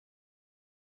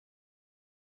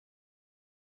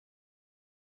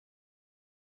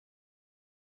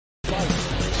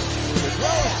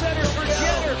Low center for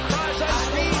Jenner. Cross on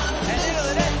speed and into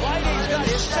the net. Lightning's got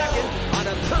his second on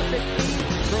a perfect feed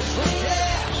from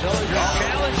Bjorkswag. Sillinger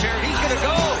challenge here. He's going to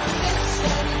go.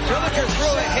 Sillinger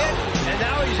threw a hit, and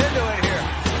now he's into it here.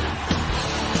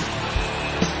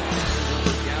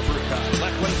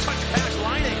 Left wing touch pass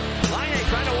Lining. Lining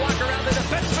trying to walk around the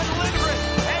defenseman Lindgren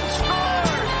and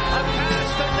scores! A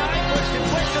pass to Nyquist and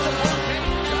quick to the blue team.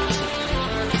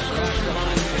 Across the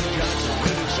line, it's Johnson.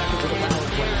 80 seconds of the power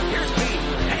play. Here's Pete.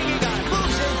 Hanging on,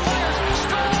 moves in, fires,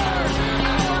 scores!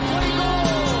 Power play goal!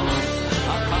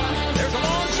 Up high. There's a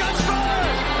long shot,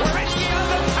 scores! Werenski on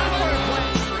the power play.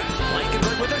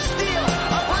 Blankenberg with a steal.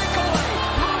 A breakaway.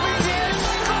 Moving in,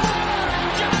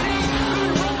 scores! Johnny!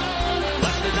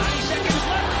 Less than 90 seconds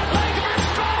left. Blankenberg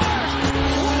scores!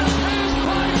 What a pass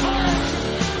by Burns!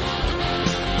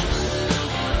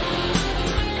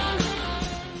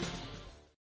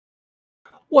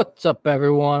 What's up,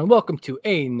 everyone? Welcome to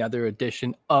another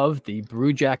edition of the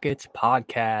Brew Jackets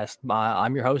podcast.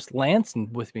 I'm your host, Lance,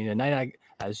 and with me tonight,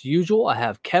 as usual, I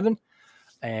have Kevin,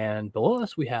 and below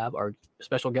us, we have our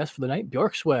special guest for the night,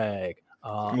 Bjorkswag.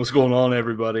 What's going on,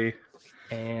 everybody?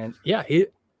 And yeah,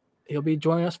 he'll be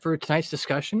joining us for tonight's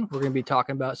discussion. We're going to be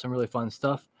talking about some really fun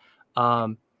stuff.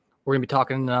 We're going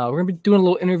to be doing a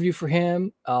little interview for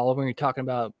him. We're going to be talking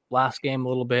about last game a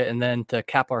little bit, and then to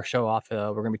cap our show off,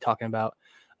 we're going to be talking about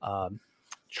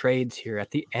trades here at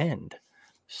the end.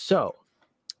 So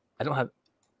I don't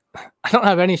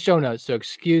have any show notes, so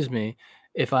excuse me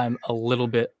if I'm a little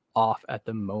bit off at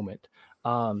the moment.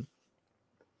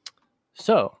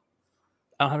 So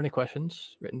I don't have any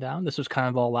questions written down. This was kind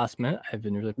of all last minute. I've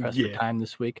been really pressed for time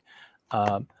this week.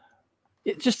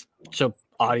 Just so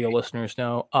audio listeners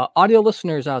know, audio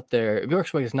listeners out there,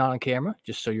 Bjorkswag is not on camera,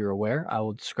 just so you're aware. I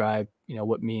will describe,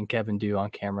 what me and Kevin do on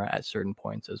camera at certain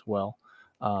points as well.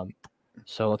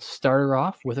 So let's start her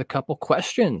off with a couple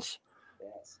questions.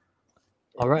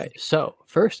 All right. So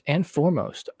first and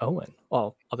foremost, Owen,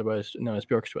 otherwise known as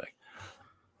Bjorkswag.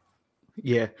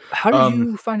 Yeah. How did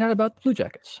you find out about the Blue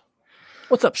Jackets?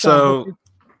 What's up, Sean?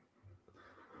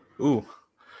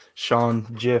 Sean,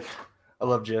 Jiff. I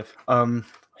love Jiff.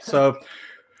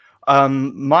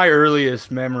 My earliest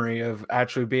memory of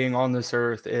actually being on this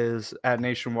earth is at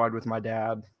Nationwide with my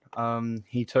dad.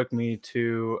 He took me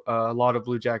to a lot of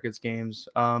Blue Jackets games.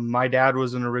 My dad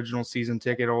was an original season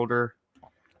ticket holder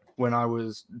when I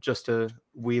was just a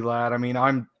wee lad. I mean,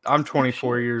 I'm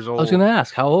 24 years old. I was going to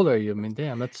ask, how old are you? I mean,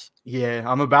 damn, that's... Yeah,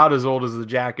 I'm about as old as the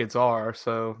Jackets are,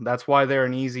 so that's why they're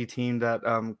an easy team that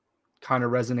kind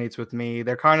of resonates with me.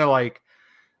 They're kind of like,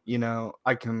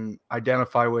 I can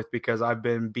identify with because I've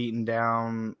been beaten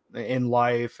down in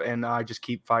life and I just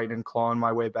keep fighting and clawing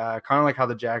my way back. Kind of like how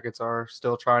the Jackets are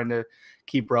still trying to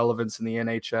keep relevance in the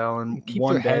NHL and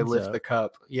one day lift the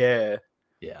cup. Yeah.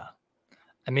 Yeah.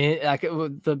 I mean,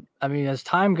 as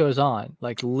time goes on,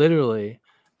 like literally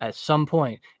at some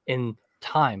point in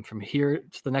time from here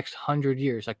to the next 100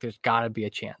 years, like there's got to be a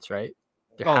chance, right?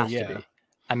 There has to be.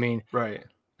 I mean, right.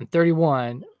 I'm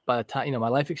 31. By the time, my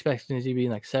life expectancy being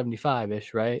like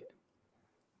 75-ish, right?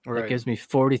 That gives me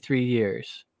 43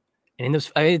 years. And in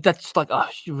this, that's like a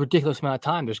ridiculous amount of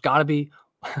time. There's got to be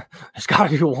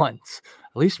once,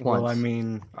 at least once. Well, I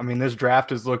mean, this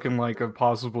draft is looking like a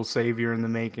possible savior in the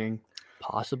making.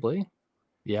 Possibly.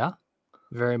 Yeah,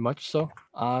 very much so.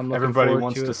 Everybody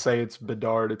wants to say it's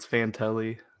Bedard. It's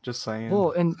Fantelli. Just saying.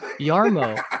 Well, and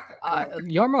Yarmo.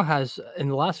 Yarmo has, in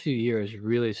the last few years,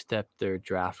 really stepped their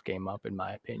draft game up, in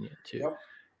my opinion, too. Yep.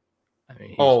 I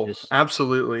mean,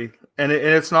 absolutely. And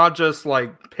it's not just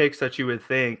like picks that you would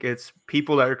think. It's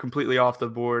people that are completely off the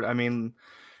board. I mean,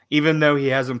 even though he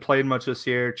hasn't played much this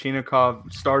year,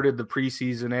 Chinakhov started the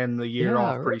preseason and the year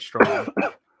off pretty strong.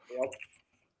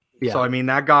 Yeah. So, I mean,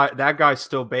 that guy's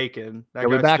still baking. He'll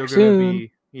be back soon.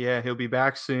 He'll be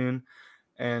back soon.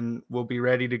 And we'll be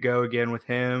ready to go again with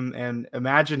him. And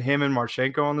imagine him and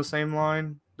Marchenko on the same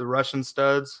line, the Russian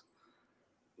studs.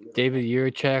 David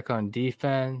Jiricek on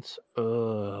defense.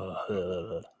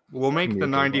 We'll make the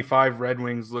 95 Red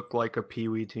Wings look like a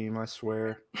peewee team, I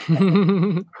swear.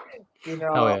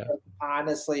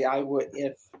 Honestly, I would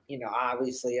if,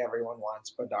 obviously everyone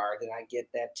wants Bedard, and I get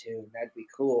that too. That'd be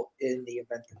cool in the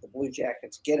event that the Blue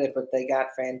Jackets get it. But they got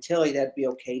Fantilli, that'd be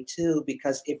okay too,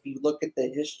 because if you look at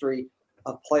the history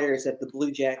of players that the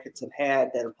Blue Jackets have had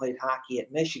that have played hockey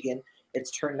at Michigan, it's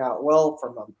turned out well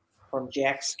from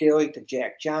Jack Skilly to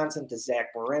Jack Johnson to Zach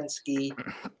Werenski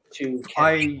to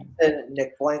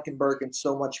Nick Blankenberg and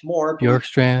so much more.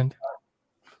 Bjorkstrand.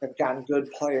 They've gotten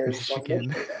good players.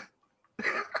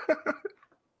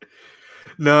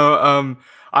 No,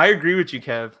 I agree with you,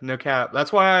 Kev. No cap.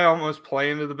 That's why I almost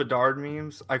play into the Bedard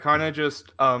memes. I kind of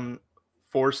just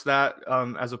force that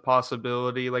as a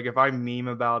possibility. Like if I meme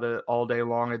about it all day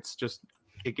long,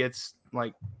 it gets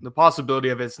like the possibility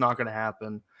of it's not going to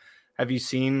happen. Have you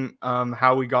seen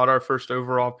how we got our first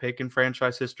overall pick in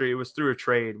franchise history? It was through a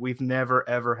trade. We've never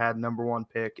ever had number 1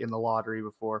 pick in the lottery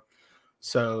before.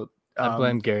 So I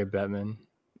blame Gary Bettman.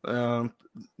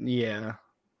 Yeah,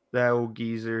 that old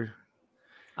geezer.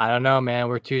 I don't know,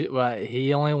 man.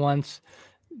 He only wants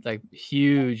like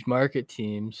huge market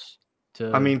teams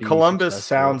to. I mean, be Columbus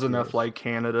successful sounds with enough this. like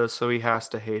Canada, so he has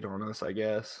to hate on us, I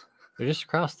guess. They're just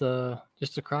across the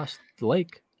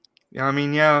lake. Yeah, I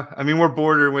mean, we're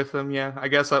border with them. Yeah, I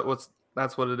guess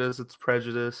that's what it is. It's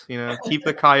prejudice, you know. Keep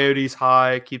the Coyotes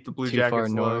high, keep the Blue Too Jackets far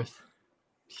low. north.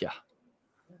 Yeah.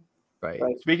 Right.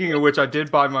 Speaking of which, I did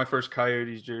buy my first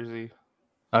Coyotes jersey.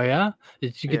 Oh yeah?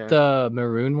 Did you get the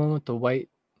maroon one with the white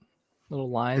little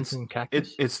lines and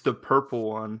cactus? It's the purple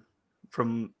one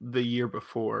from the year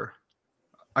before.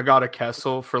 I got a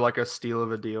Kessel for like a steal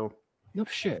of a deal. No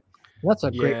shit. That's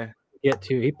a great get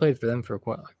too. He played for them for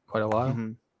quite a while.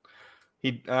 Mm-hmm.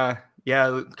 He a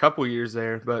couple years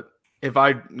there, but if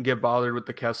I get bothered with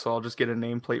the Kessel, I'll just get a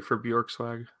nameplate for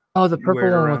Bjorkswag. Oh, the purple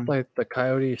one with like the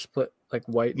coyote split like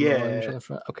white and orange on the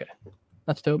front. Okay.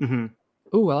 That's dope. Mm-hmm.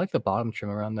 Ooh, I like the bottom trim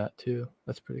around that too.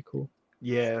 That's pretty cool.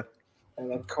 Yeah.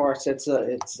 And of course it's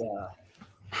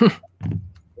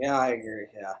yeah, I agree.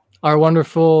 Yeah. Our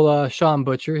wonderful Sean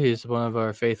Butcher, he's one of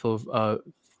our faithful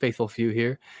few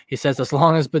here. He says, as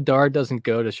long as Bedard doesn't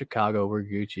go to Chicago, we're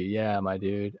Gucci. Yeah, my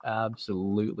dude.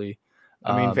 Absolutely.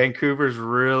 I mean, Vancouver's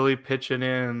really pitching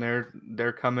in.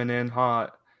 They're coming in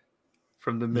hot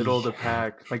from the middle of the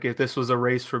pack. Like if this was a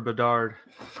race for Bedard.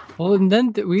 Well, and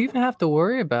then we even have to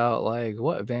worry about like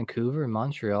what, Vancouver and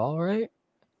Montreal, right?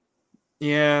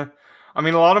 Yeah. I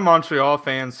mean, a lot of Montreal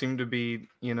fans seem to be,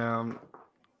 you know,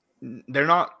 they're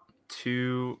not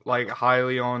too like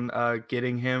highly on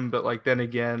getting him, but like then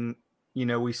again, you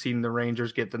know, we've seen the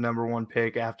Rangers get the number 1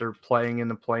 pick after playing in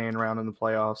the play-in round in the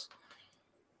playoffs,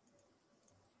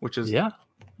 which is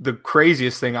the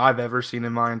craziest thing I've ever seen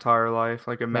in my entire life.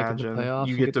 Like imagine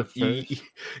you get the first.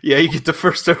 You get the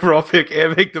first overall pick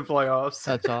and make the playoffs.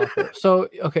 That's awful. So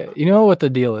okay, you know what the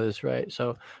deal is, right?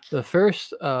 So the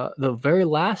very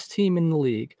last team in the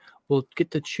league will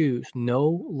get to choose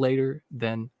no later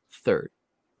than 3rd.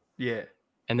 Yeah.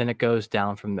 And then it goes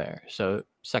down from there. So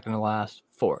 2nd to last,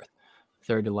 4th,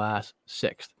 3rd to last,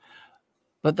 6th.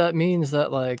 But that means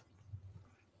that like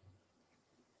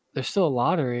there's still a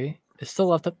lottery. It's still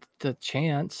left up to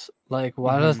chance. Like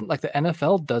why doesn't like the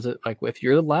NFL does it? Like if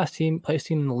you're the last place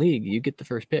team in the league, you get the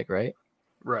first pick, right?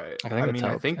 Right.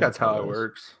 I think that's how it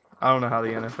works. I don't know how the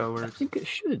NFL works. I think it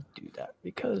should do that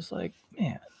because like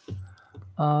man.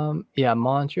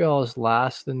 Montreal is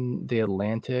last in the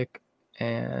Atlantic,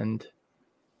 and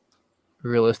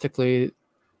realistically,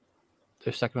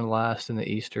 they're second to last in the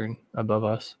Eastern above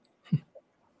us,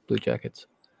 Blue Jackets.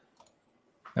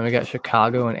 And we got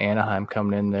Chicago and Anaheim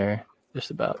coming in there,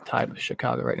 just about tied with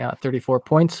Chicago right now at 34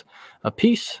 points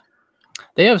apiece.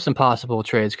 They have some possible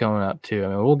trades coming up too. I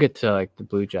mean, we'll get to like the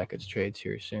Blue Jackets trades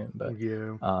here soon, but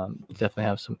definitely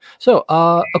have some. So,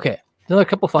 okay, another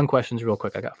couple fun questions real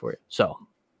quick I got for you. So,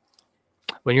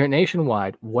 when you're at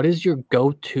Nationwide, what is your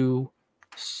go-to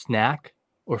snack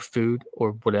or food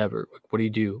or whatever? Like, what do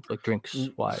you do, like drinks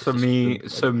wise? So me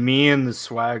and the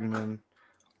Swagman.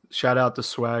 Shout out to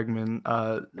Swagman,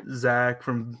 Zach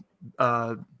from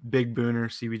Big Booner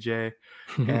CBJ,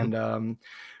 and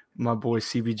my boy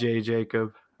CBJ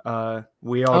Jacob.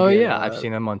 We all. I've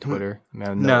seen him on Twitter.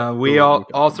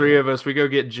 All 3 of us, we go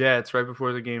get Jets right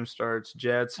before the game starts.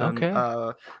 Jets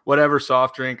and whatever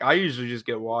soft drink. I usually just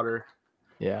get water.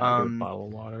 Yeah, bottle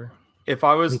of water. If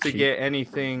I was to get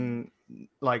anything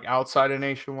like outside of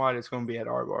Nationwide, it's going to be at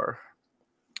our bar.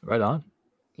 Right on.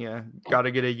 Yeah, got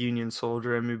to get a Union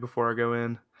Soldier in me before I go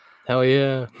in. Hell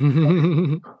yeah.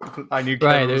 I knew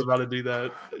Kevin was about to do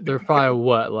that. They're probably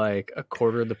what, like a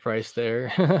quarter of the price there?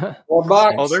 $4.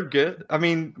 Oh, they're good. I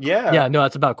mean, yeah. Yeah, no,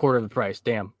 it's about a quarter of the price.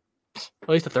 Damn. At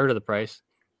least a third of the price.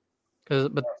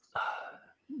 But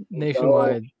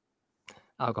Nationwide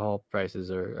alcohol prices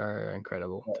are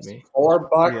incredible to me.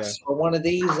 $4 for one of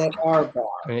these at our bar.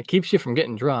 I mean, it keeps you from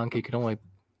getting drunk. You can only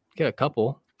get a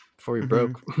couple before you're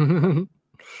broke.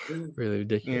 Really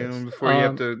ridiculous. Yeah, before you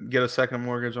have to get a second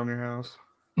mortgage on your house.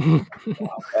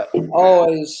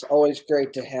 Always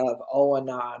great to have Owen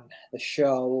on the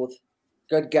show.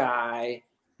 Good guy.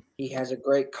 He has a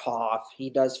great cough. He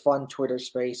does fun Twitter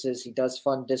spaces. He does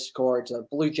fun Discords. A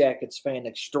Blue Jackets fan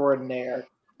extraordinaire,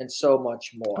 and so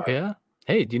much more. Oh, yeah.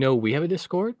 Hey, do you know we have a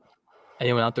Discord?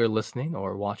 anyone out there listening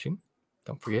or watching,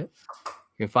 don't forget,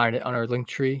 you can find it on our link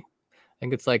tree. I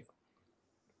think it's like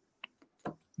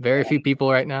very few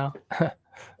people right now.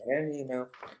 And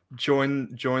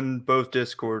join both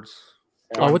Discords.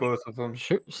 Oh, Both of them.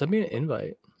 Sure, send me an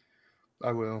invite.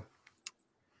 I will.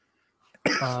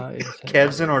 Kev's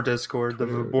Kev's in our Discord, the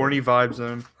Viborni Vibe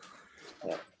Zone.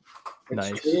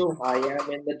 Nice. It's true. I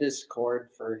am in the Discord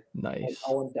for Nice. what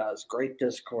Owen does. Great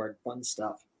Discord, fun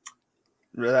stuff.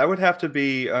 That would have to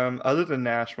be, other than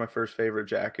Nash, my first favorite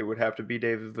jacket would have to be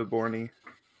David Viborni.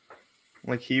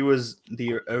 Like, he was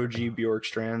the OG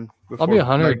Bjorkstrand. I'll be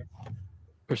 100%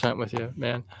 with you,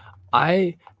 man.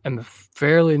 I am a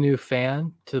fairly new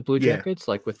fan to the Blue Jackets,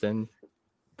 like within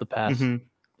the past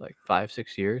like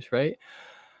 5-6 years, right?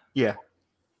 Yeah.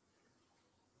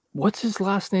 What's his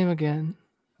last name again?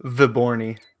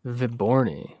 Viborni.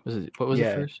 What was the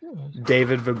first?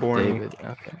 David Viborni. David,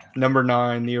 okay. Number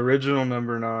 9, the original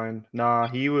number 9. Nah,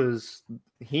 he walked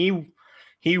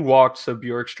so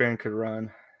Bjorkstrand could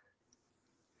run.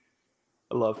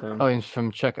 I love him. Oh, he's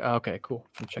from Czech. Okay, cool.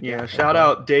 From Czech. Yeah, shout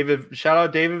out David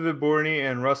Viborni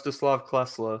and Rustislav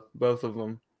Klesla, both of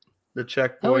them. The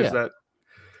Czech boys that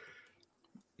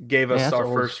gave us our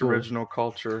first original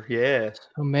culture. Yeah.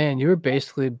 Oh man, you were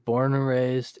basically born and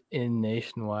raised in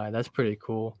Nationwide. That's pretty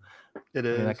cool. It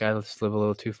is. That guy just lived a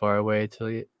little too far away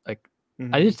till I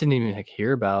just didn't even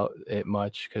hear about it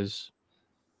much because,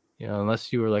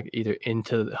 unless you were like either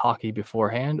into hockey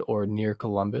beforehand or near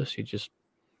Columbus, you just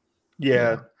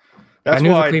That's I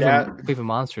knew why the Cleveland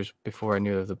Monsters before I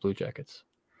knew of the Blue Jackets.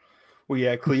 Well,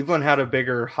 yeah, Cleveland had a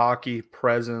bigger hockey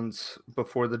presence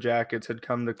before the Jackets had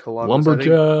come to Columbus.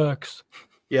 Lumberjacks.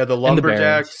 The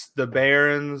Lumberjacks, the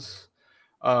Barons,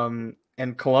 and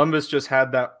Columbus just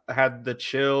had the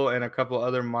Chill and a couple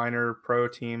other minor pro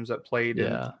teams that played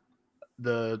in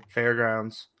the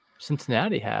fairgrounds.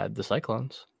 Cincinnati had the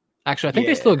Cyclones. Actually, I think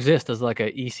they still exist as like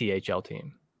a ECHL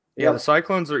team. Yeah, the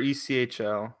Cyclones are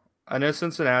ECHL. I know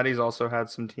Cincinnati's also had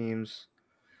some teams.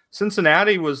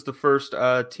 Cincinnati was the first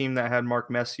team that had Mark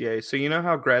Messier. So you know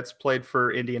how Gretz played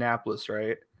for Indianapolis,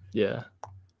 right? Yeah.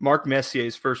 Mark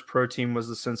Messier's first pro team was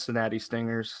the Cincinnati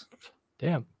Stingers.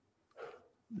 Damn.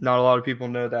 Not a lot of people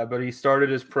know that, but he started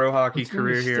his pro hockey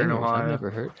career here in Ohio. I've never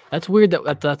heard. That's weird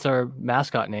that's our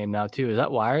mascot name now too. Is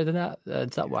that why or that?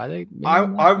 Is that why they?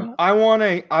 I want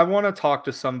to talk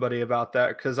to somebody about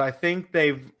that because I think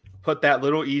they've put that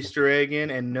little Easter egg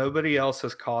in and nobody else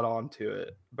has caught on to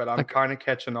it. But I'm kind of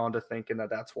catching on to thinking that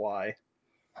that's why.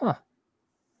 Huh.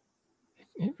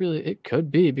 It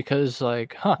could be because they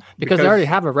already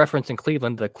have a reference in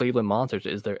Cleveland. The Cleveland Monsters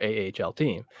is their AHL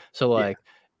team. So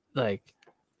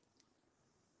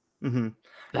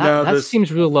that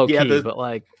seems real low key,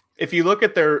 but if you look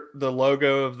at the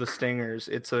logo of the Stingers,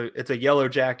 it's a yellow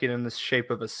jacket in the shape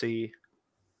of a C.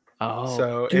 Oh,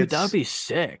 so dude, that would be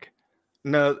sick.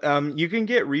 No, you can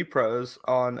get repros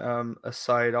on a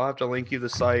site. I'll have to link you the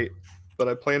site, but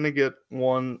I plan to get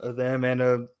one of them and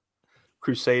a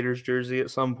Crusaders jersey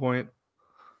at some point.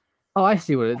 Oh, I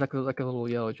see what it is. Like a little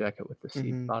yellow jacket with the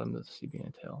C bottom of the C being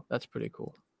a tail. That's pretty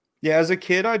cool. Yeah, as a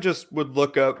kid, I just would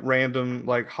look up random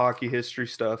hockey history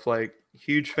stuff.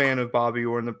 Huge fan of Bobby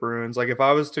Orr and the Bruins. If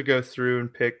I was to go through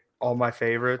and pick all my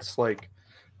favorites,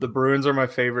 the Bruins are my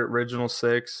favorite original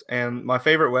 6, and my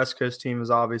favorite West Coast team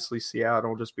is obviously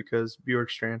Seattle, just because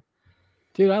Bjorkstrand.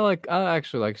 Dude, I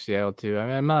actually like Seattle too. I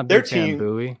mean, I'm not a big fan of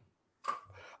Bowie.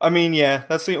 I mean, yeah,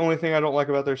 that's the only thing I don't like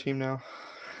about their team now.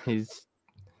 He's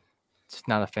just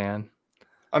not a fan.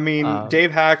 I mean,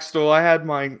 Dave Haxtell, I had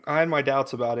my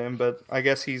doubts about him, but I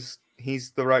guess he's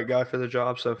the right guy for the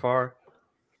job so far.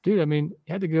 Dude, I mean,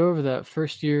 you had to go over that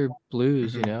first year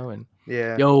Blues, and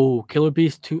yeah. Yo, Killer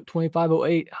Beast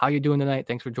 2508, how you doing tonight?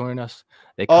 Thanks for joining us.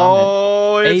 They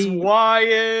comment, it's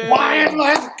Wyatt. Wyatt,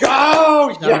 let's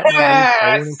go! Yes!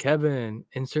 Owen and Kevin.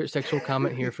 Insert sexual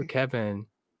comment here for Kevin.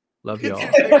 Love y'all.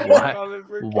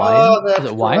 Wyatt? Is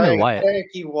it Wyatt or Wyatt?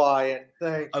 Thank you, Wyatt.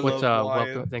 Thank you.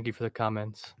 Welcome. Thank you for the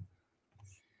comments.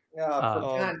 For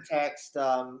context,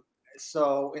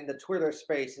 so in the Twitter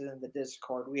spaces and the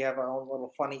Discord, we have our own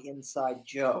little funny inside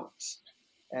jokes.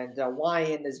 And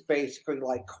Wyatt is basically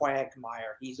like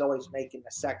Quagmire. He's always making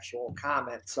a sexual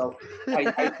comment. So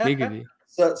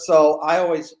So I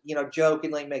always,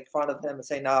 jokingly make fun of him and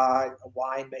say, "Nah,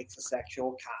 Wyatt makes a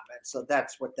sexual comment." So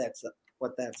that's what that's about.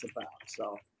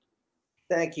 So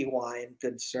thank you, Wyatt,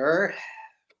 good sir.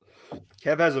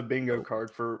 Kev has a bingo card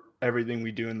for everything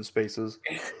we do in the spaces.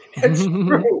 It's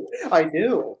true. I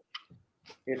do.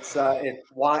 It's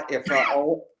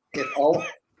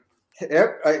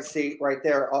Yep, I see right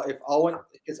there. If Owen,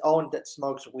 it's Owen that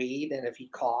smokes weed, and if he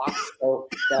coughs, so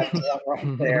that's one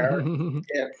right there.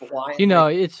 If Wine,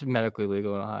 it's medically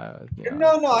legal in Ohio.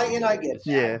 no, I get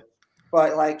that. Yeah.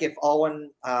 But like if Owen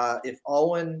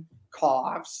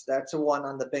coughs, that's a one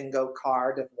on the bingo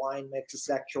card. If Wine makes a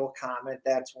sexual comment,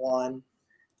 that's one.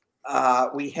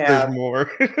 We have There's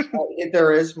more.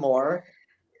 there is more.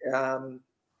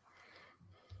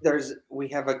 We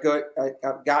have a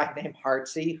guy named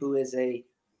Hartsey who is a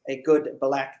good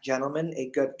black gentleman, a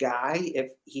good guy.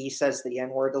 If he says the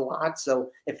N-word a lot,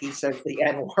 so if he says the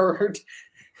N-word,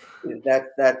 that's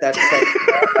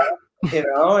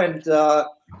and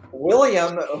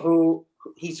William, who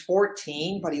he's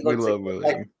 14, but he We looks love like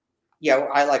William. yeah,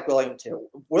 I like William too.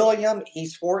 William,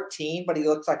 he's 14, but he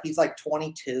looks like he's like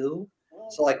 22.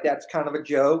 So like that's kind of a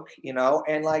joke,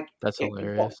 and like That's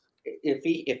hilarious. If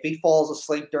he falls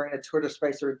asleep during a Twitter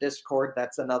space or a Discord,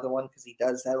 that's another one because he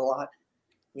does that a lot.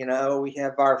 We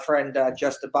have our friend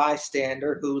Just a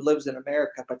Bystander who lives in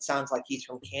America but sounds like he's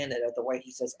from Canada the way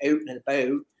he says out and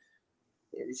about.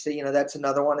 So that's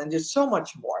another one, and just so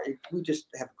much more. We just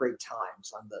have great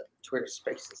times on the Twitter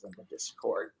spaces and the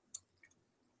Discord.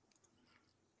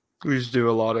 We just do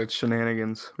a lot of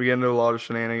shenanigans. We get into a lot of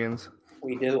shenanigans.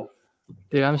 We do.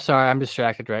 Dude, I'm sorry. I'm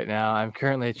distracted right now. I'm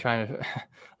currently trying to,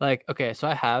 okay, so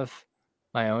I have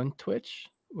my own Twitch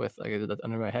with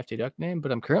under my Hefty Duck name, but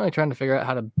I'm currently trying to figure out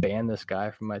how to ban this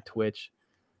guy from my Twitch.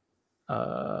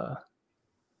 And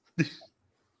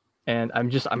I'm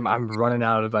running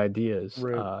out of ideas.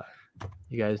 Right.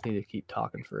 You guys need to keep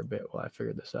talking for a bit while I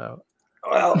figure this out.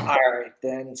 Well, all right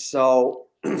then. So.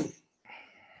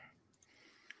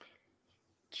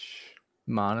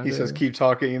 Monitor. He says, "Keep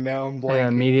talking," and now I'm blanking.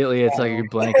 And immediately, it's like you're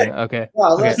blanking. Okay.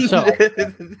 Well, okay. So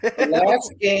the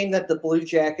last game that the Blue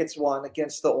Jackets won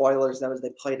against the Oilers, that was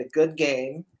they played a good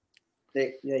game.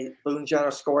 Boone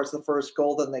Jenner scores the first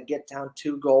goal, then they get down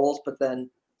 2 goals, but then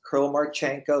Kirill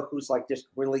Marchenko, who's like just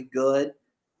really good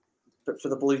for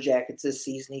the Blue Jackets this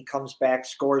season, he comes back,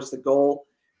 scores the goal,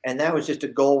 and that was just a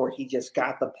goal where he just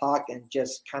got the puck and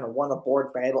just kind of won a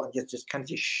board battle and just kind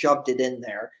of shoved it in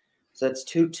there. So it's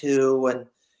 2-2,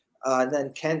 and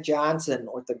then Kent Johnson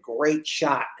with a great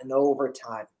shot in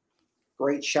overtime.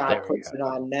 Great shot, puts it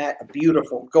on net. A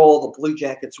beautiful goal. The Blue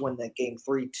Jackets win that game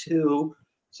 3-2.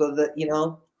 So that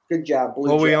good job,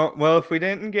 Blue Jackets. Well, if we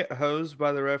didn't get hosed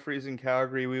by the referees in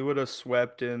Calgary, we would have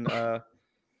swept in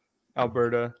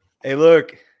Alberta. Hey,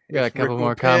 look, we got a couple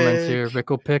more comments here. Rick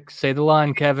will pick. Say the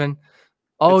line, Kevin.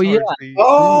 Oh yeah.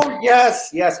 Oh yes.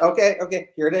 Okay.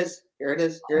 Here it is.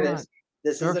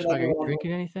 This is another one. Are you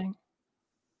drinking anything?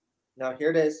 No,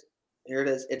 here it is.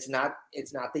 It's not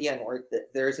the N-word.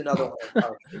 There's another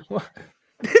one.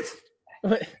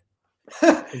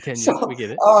 Continue. So, we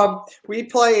get it. We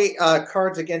play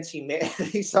Cards Against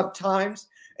Humanity sometimes,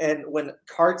 and when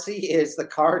Cardsy is the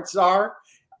card czar,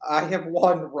 I have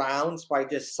won rounds by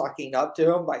just sucking up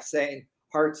to him by saying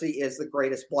Hartsey is the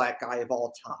greatest black guy of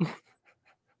all time.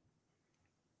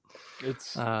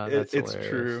 It's hilarious.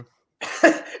 True.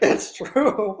 It's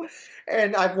true,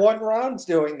 and I've won rounds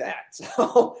doing that.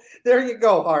 So there you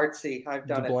go, Hartsey. I've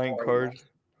done the it. Blank card.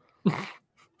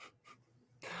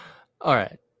 All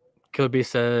right. Killer B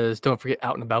says, "Don't forget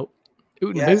out and about."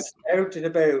 Yes, out and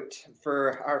about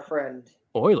for our friend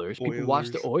Oilers. People watch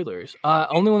the Oilers.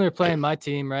 Only when they're playing my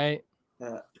team, right?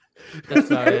 That's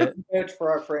not it. Out for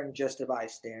our friend Just a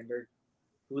Bystander,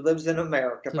 who lives in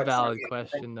America. It's a valid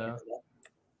question, though.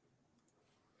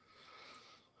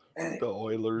 The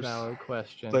Oilers. Valid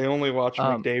question. They only watch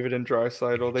McDavid and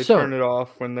Draisaitl. They turn it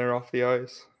off when they're off the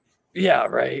ice. Yeah,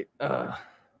 right. A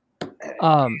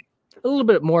little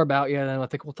bit more about then I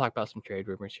think we'll talk about some trade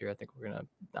rumors here. I think we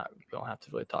don't have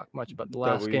to really talk much about the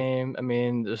last game. I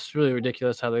mean, it's really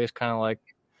ridiculous how they just kind of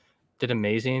did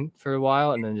amazing for a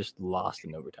while and then just lost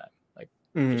in overtime.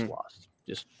 Just lost.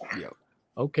 Just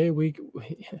okay,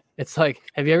 it's like,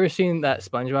 have you ever seen that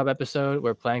SpongeBob episode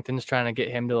where Plankton's trying to get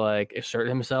him to assert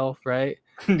himself, right?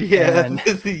 Yeah.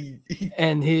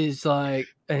 And he's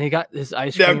and he got his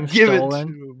ice cream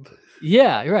stolen.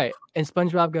 Yeah, right. And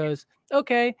SpongeBob goes,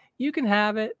 "Okay, you can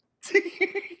have it."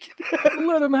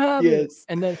 Let him have it.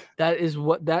 And then that is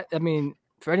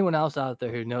for anyone else out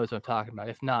there who knows what I'm talking about.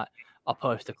 If not, I'll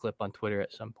post a clip on Twitter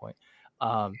at some point.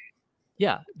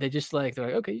 They just they're like,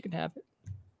 "Okay, you can have it."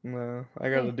 No,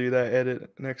 I got to do that edit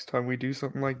next time we do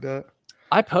something like that.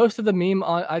 I posted the meme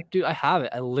on. I have it.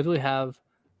 I literally have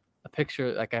a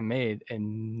picture I made,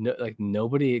 and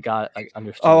nobody got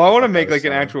understood. Oh, I want to make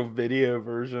an actual video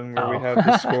version where we have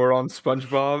the score on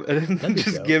SpongeBob, and then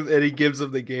he gives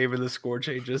them the game and the score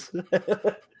changes.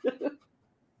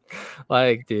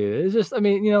 Like, dude, it's just, I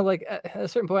mean, like at a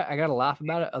certain point, I gotta laugh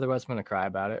about it. Otherwise, I'm gonna cry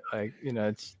about it. Like,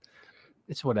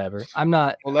 it's whatever. I'm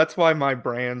not. Well, that's why my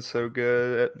brand's so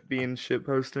good at being shit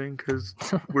posting, because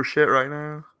we're shit right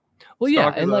now. Well, yeah,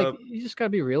 Stock and is like up. you just gotta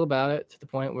be real about it to the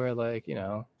point where like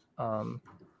you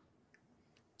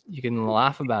can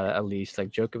laugh about it at least, like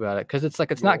joke about it, because it's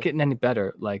like it's not getting any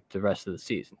better like the rest of the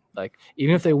season. Like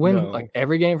even if they win like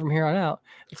every game from here on out,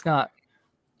 it's not.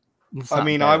 I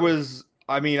mean, better. I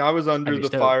was under the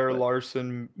stoked, Fire but-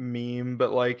 Larson meme,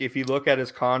 but like if you look at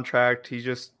his contract,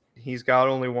 he's got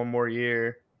only one more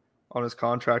year on his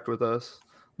contract with us.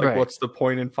 Like, Right. what's the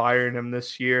point in firing him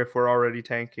this year if we're already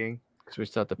tanking? Because we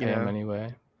still have to pay him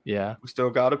anyway. Yeah, we still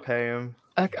got to pay him.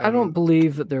 I don't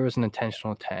believe that there was an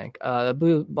intentional tank. I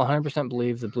 100%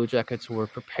 believe the Blue Jackets were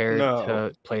prepared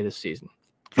to play this season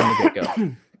from the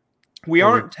get-go. We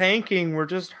aren't tanking. We're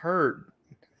just hurt.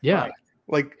 Yeah.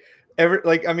 I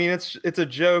mean, it's a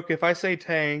joke. If I say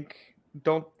tank,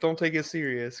 don't take it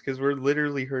serious, because we're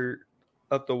literally hurt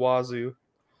up the wazoo.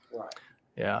 Right.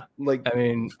 Yeah. Like, I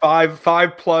mean,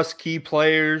 five plus key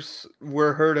players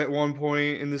were hurt at one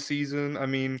point in the season. I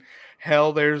mean,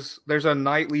 hell, there's a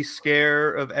nightly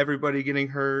scare of everybody getting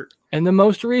hurt. And the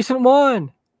most recent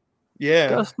one. Yeah.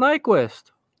 Gus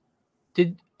Nyquist.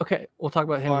 Okay, we'll talk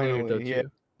about him Finally, later though too. yeah.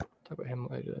 Talk about him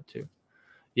later though too.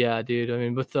 Yeah, dude. I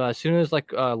mean, with as soon as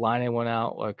like Line went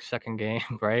out like second game,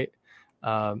 right?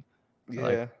 Yeah.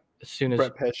 Like, as soon as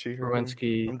Brett Pesci,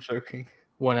 Werenski I'm joking,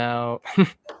 went out,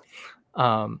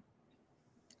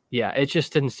 yeah, it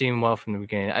just didn't seem well from the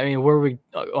beginning. I mean, were we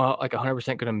like 100%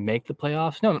 going to make the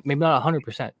playoffs? No, maybe not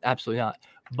 100%. Absolutely not.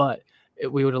 But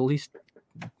we would at least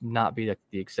not be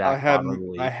the exact.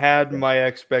 I had my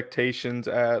expectations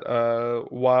at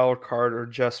wild card or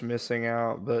just missing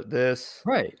out, but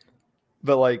right.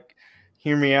 But like,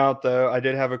 hear me out though. I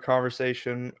did have a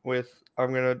conversation with,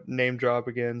 I'm gonna name drop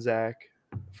again, Zach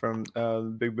from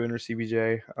Big Booner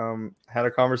CBJ. Had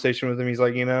a conversation with him. He's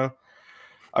like,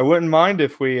 I wouldn't mind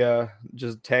if we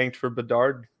just tanked for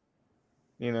Bedard,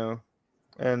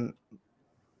 and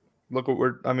look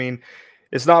what I mean,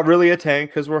 it's not really a tank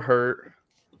because we're hurt.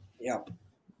 Yeah.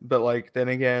 But like, then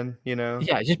again, yeah,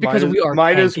 just because we are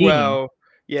might tanking, as well.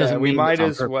 Yeah, we might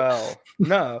as purpose. well.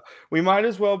 No, we might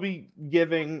as well be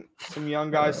giving some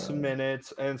young guys some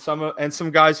minutes and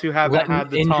some guys who haven't had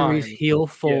the injuries time heal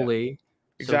fully. Yeah,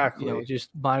 exactly. So, just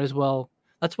might as well.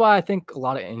 That's why I think a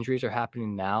lot of injuries are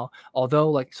happening now.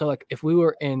 Although, if we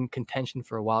were in contention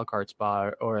for a wild card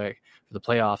spot or for the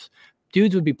playoffs,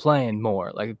 dudes would be playing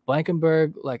more. Like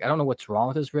Blankenberg, I don't know what's wrong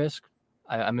with his wrist.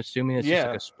 I'm assuming it's just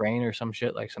like a sprain or some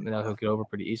shit, like something that he'll get over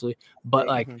pretty easily.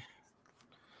 But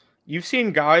you've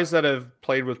seen guys that have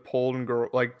played with pulled and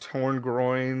torn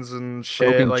groins and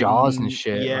shit, broken jaws and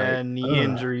shit. Yeah, knee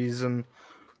injuries and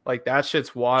like that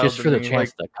shit's wild. Just for the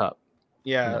chance of the cup.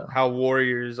 Yeah, how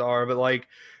Warriors are, but like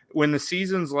when the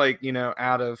season's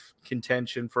out of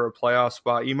contention for a playoff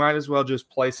spot, you might as well just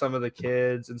play some of the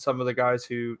kids and some of the guys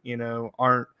who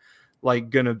aren't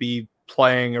gonna be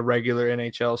playing a regular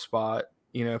NHL spot,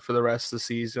 for the rest of the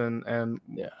season, and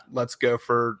let's go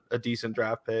for a decent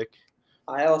draft pick.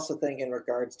 I also think in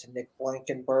regards to Nick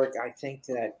Blankenberg, I think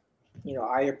that,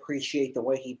 I appreciate the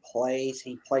way he plays.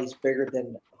 He plays bigger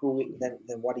than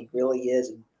what he really is,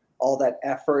 and all that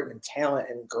effort and talent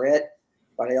and grit.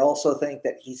 But I also think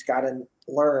that he's got to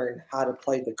learn how to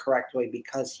play the correct way,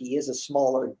 because he is a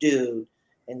smaller dude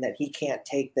and that he can't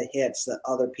take the hits that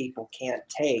other people can't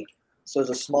take. So as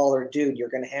a smaller dude, you're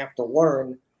going to have to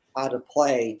learn how to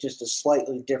play just a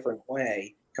slightly different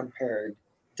way compared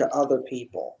to other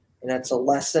people. And that's a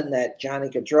lesson that Johnny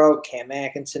Gaudreau, Cam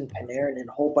Atkinson, Panarin, and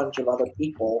a whole bunch of other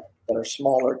people that are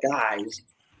smaller guys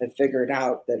have figured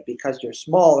out, that because you're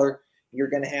smaller, you're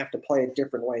going to have to play a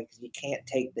different way because you can't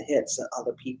take the hits that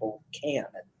other people can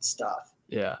and stuff.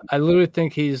 Yeah, I literally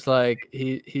think he's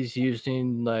he's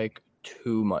using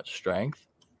too much strength.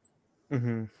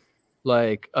 Mm-hmm.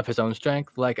 Of his own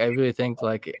strength. I really think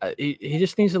he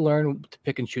just needs to learn to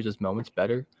pick and choose his moments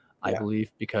better. I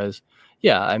believe, because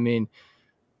I mean,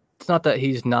 it's not that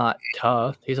he's not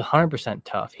tough. He's 100%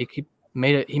 tough. He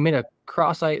made a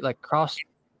cross the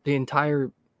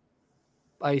entire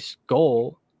ice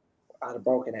goal on a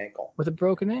broken ankle. With a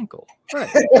broken ankle.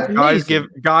 Right.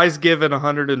 guys give it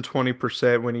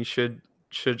 120% when he should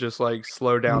just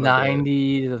slow down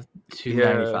 90 to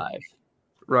 95.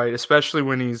 Right, especially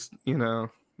when he's,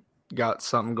 got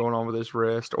something going on with his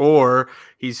wrist, or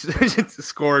he's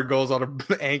scoring goals on an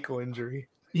ankle injury.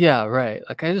 Yeah, right.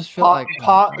 I just feel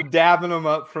dabbing him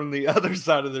up from the other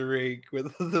side of the rink with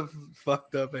the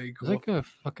fucked up ankle. It's a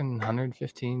fucking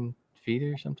 115 feet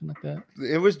or something like that.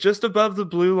 It was just above the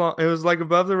blue line. It was like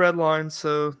above the red line.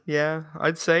 So yeah,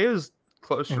 I'd say it was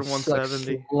closer to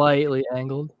 170. Like slightly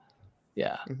angled.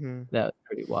 Yeah, that's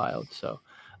pretty wild. So,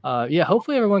 yeah,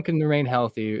 hopefully everyone can remain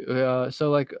healthy.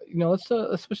 So, like, let's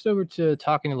switch over to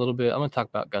talking a little bit. I'm going to talk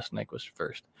about Gus Nyquist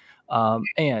first,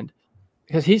 and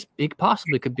because he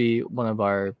possibly could be one of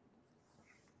our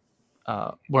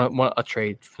a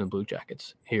trade from the Blue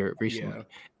Jackets here recently,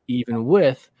 even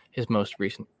with his most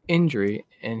recent injury.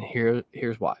 And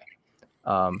here's why.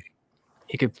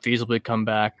 He could feasibly come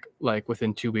back like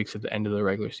within 2 weeks of the end of the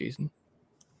regular season.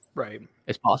 Right.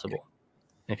 It's possible.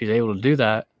 And if he's able to do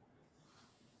that,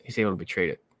 he's able to be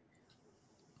traded.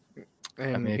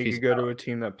 And he could go to a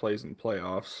team that plays in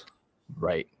playoffs.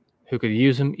 Right. Who could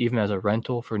use him even as a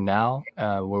rental for now,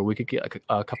 where we could get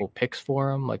a couple picks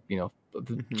for him. Like,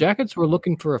 the Jackets were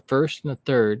looking for a first and a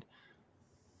third,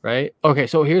 right? Okay,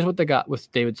 so here's what they got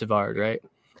with David Savard, right?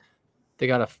 They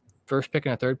got a first pick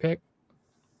and a third pick,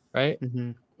 right?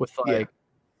 With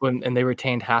and they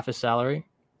retained half his salary.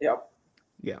 Yep.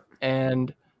 Yeah.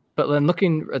 But then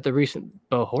looking at the recent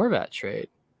Bo Horvat trade,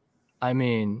 I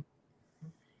mean,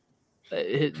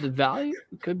 the value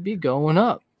could be going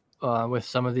up with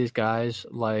some of these guys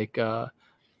like Gavrikov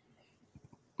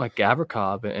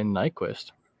and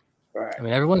Nyquist. Right. I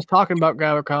mean, everyone's talking about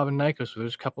Gavrikov and Nyquist, but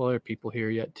there's a couple other people here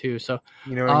yet too. So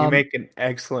you make an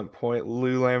excellent point.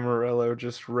 Lou Lamoriello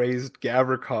just raised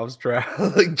Gavrikov's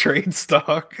trade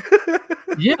stock.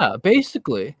 Yeah,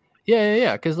 basically.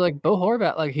 Yeah. Because like Bo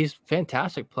Horvat, like he's a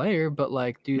fantastic player, but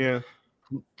like, dude,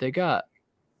 they got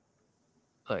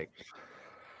like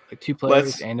 2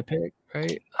 players and a pick,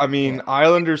 right? I mean,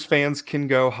 Islanders fans can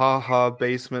go,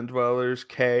 basement dwellers,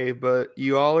 K, but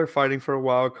you all are fighting for a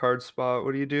wild card spot.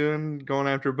 What are you doing going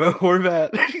after Bo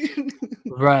Horvat?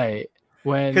 Right.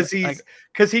 Because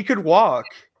he could walk.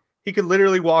 He could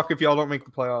literally walk if y'all don't make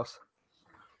the playoffs.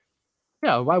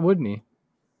 Yeah, why wouldn't he?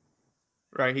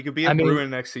 Right, he could be a Bruin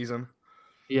next season.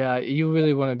 Yeah, you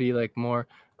really want to be like more.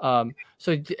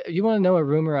 So you want to know a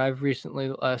rumor I've recently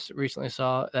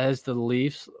saw? That is the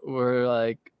Leafs were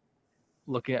like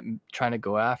looking at trying to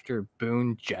go after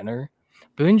Boone Jenner.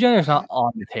 Boone Jenner's not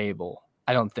on the table,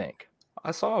 I don't think.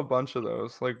 I saw a bunch of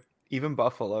those. Like even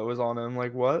Buffalo was on him.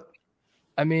 Like what?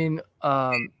 I mean,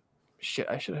 shit,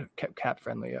 I should have kept Cap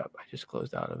Friendly up. I just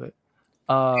closed out of it.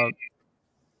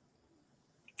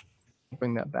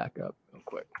 Bring that back up real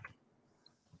quick.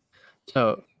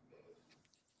 So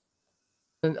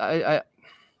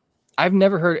I've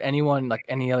never heard anyone, like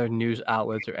any other news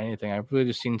outlets or anything. I've really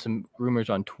just seen some rumors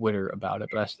on Twitter about it,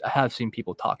 but I have seen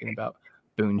people talking about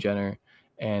Boone Jenner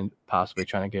and possibly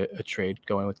trying to get a trade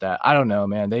going with that. I don't know,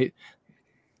 man. They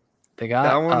got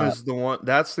that one is the one.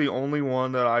 That's the only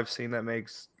one that I've seen that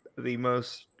makes the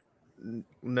most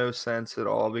no sense at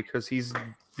all, because he's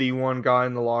the one guy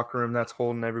in the locker room that's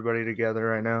holding everybody together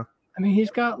right now. I mean,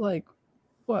 he's got like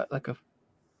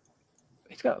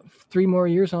he's got 3 more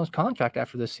years on his contract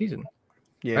after this season.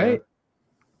 Yeah. Right?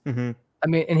 Mm-hmm. I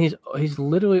mean, and he's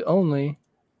literally only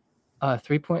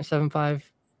 $3.75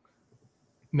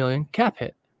 million cap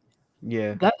hit.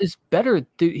 Yeah. That is better,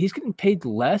 dude. He's getting paid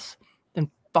less than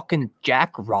fucking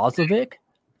Jack Roslovic.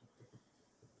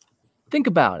 Think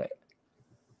about it.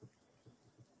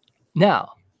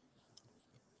 Now,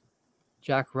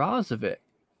 Jack Roslovic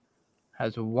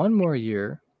has 1 more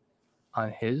year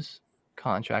on his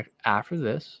contract after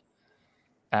this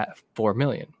at $4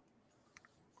 million.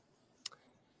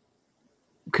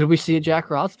 Could we see a Jack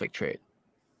Roslovic trade?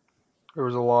 There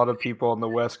was a lot of people on the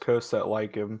West Coast that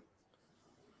like him.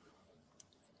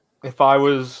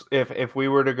 If we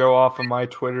were to go off of my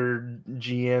Twitter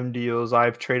GM deals,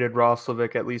 I've traded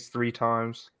Roslovic at least 3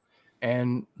 times.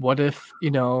 And what if,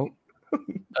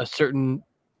 a certain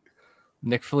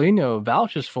Nick Foligno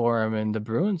vouches for him and the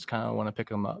Bruins kind of want to pick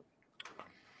him up?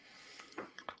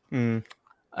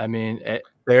 I mean,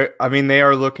 they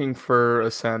are looking for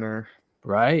a center,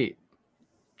 right?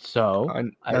 So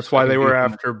that's why they were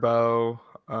after Bo.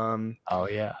 Oh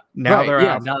yeah. Now right, they're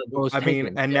after. Now that Bo's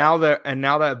taken, now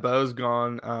that Bo's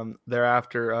gone, they're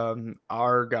after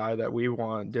our guy that we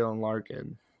want, Dylan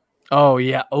Larkin. Oh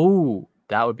yeah. Oh,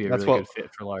 that would be a really good fit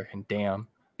for Larkin. Damn.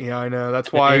 Yeah, I know.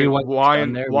 That's why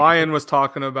Wyan was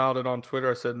talking about it on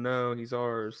Twitter. I said, no, he's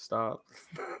ours. Stop.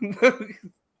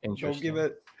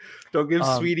 Don't give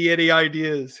Sweetie any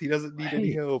ideas. He doesn't need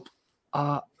any help.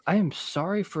 I am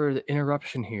sorry for the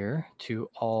interruption here to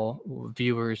all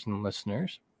viewers and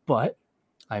listeners, but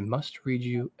I must read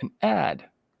you an ad.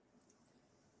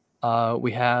 We're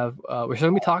going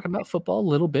to be talking about football a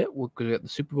little bit. We're going to get the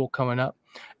Super Bowl coming up.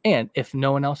 And if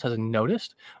no one else has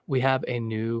noticed, we have a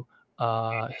new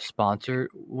sponsor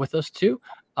with us too,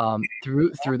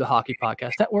 through the Hockey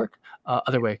Podcast Network.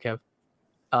 Other way, Kev.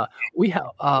 We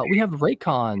have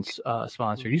Raycon's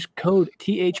sponsor. Use code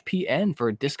THPN for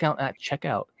a discount at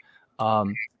checkout.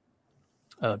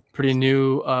 A pretty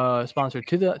new sponsor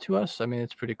to us. I mean,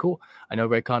 it's pretty cool. I know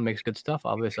Raycon makes good stuff.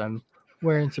 Obviously, I'm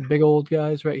wearing some big old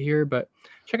guys right here, but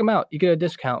check them out. You get a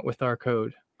discount with our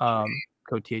code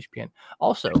THPN.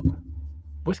 Also,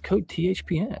 with code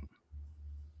THPN.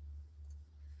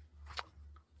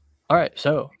 All right,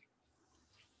 so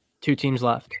 2 teams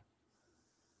left.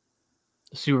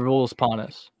 The Super Bowl is upon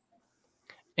us,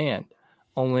 and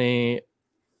only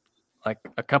like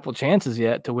a couple chances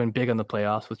yet to win big on the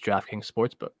playoffs with DraftKings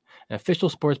Sportsbook, an official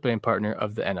sports betting partner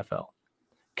of the NFL.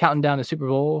 Counting down to Super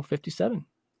Bowl 57.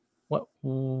 What,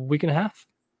 week and a half?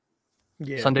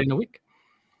 Yeah. Sunday in the week.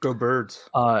 Go Birds.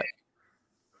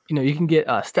 You can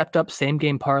get stepped up same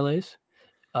game parlays.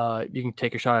 You can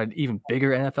take a shot at an even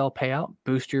bigger NFL payout,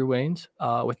 boost your winnings.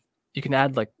 You can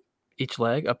add like each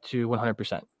leg up to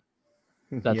 100%.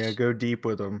 Go deep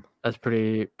with them. That's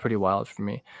pretty wild for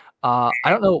me. I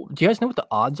don't know. Do you guys know what the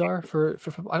odds are for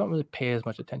football? I don't really pay as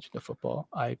much attention to football.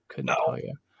 I couldn't tell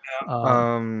you.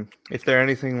 If they're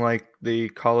anything like the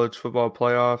college football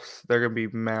playoffs, they're going to be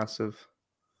massive.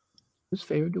 Who's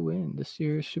favored to win this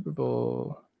year's Super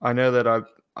Bowl? I know that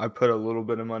I put a little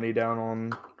bit of money down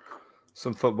on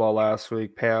some football last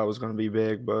week. Payout was going to be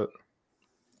big, but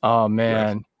oh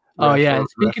man, And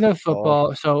speaking of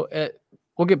football, so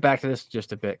we'll get back to this in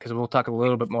just a bit because we'll talk a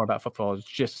little bit more about football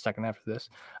just a second after this.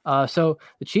 So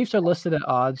the Chiefs are listed at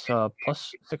odds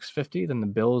plus 650. Then the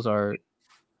Bills are.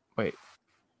 Wait,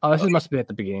 this must be at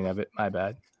the beginning of it. My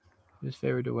bad. Who's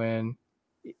favored to win?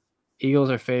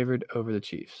 Eagles are favored over the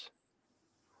Chiefs.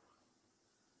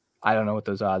 I don't know what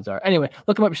those odds are. Anyway,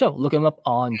 look them up yourself. Look them up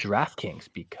on DraftKings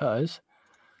because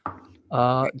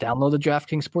download the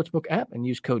DraftKings Sportsbook app and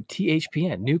use code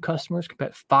THPN. New customers can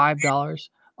bet $5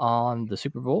 on the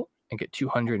Super Bowl and get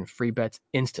 200 in free bets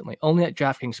instantly. Only at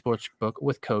DraftKings Sportsbook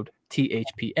with code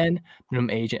THPN.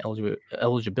 Minimum age and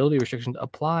eligibility restrictions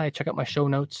apply. Check out my show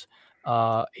notes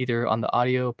either on the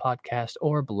audio podcast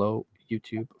or below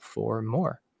YouTube for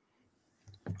more.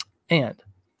 And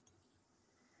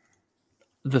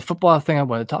the football thing I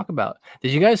want to talk about.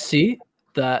 Did you guys see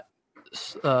that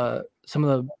some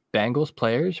of the Bengals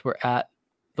players were at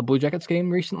the Blue Jackets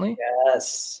game recently?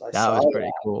 Yes. That was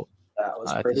pretty cool. That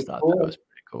was pretty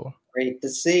cool. Great to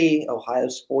see Ohio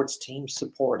sports teams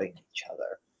supporting each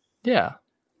other. Yeah.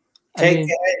 Take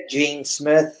it, Gene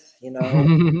Smith,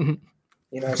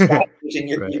 stop using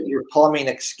your plumbing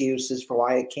excuses for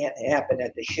why it can't happen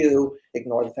at the shoe.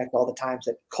 Ignore the fact all the times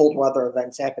that cold weather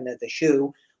events happen at the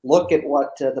shoe. Look at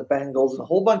what the Bengals and a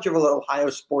whole bunch of other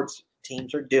Ohio sports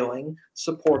teams are doing,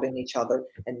 supporting each other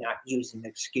and not using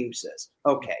excuses.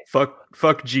 Okay.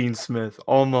 Fuck Gene Smith.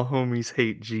 All my homies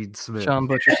hate Gene Smith. Sean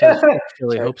Butcher says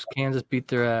Philly hopes Kansas beat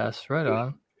their ass. Right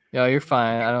on. Yeah, you're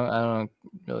fine. I don't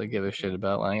really give a shit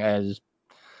about lying. I just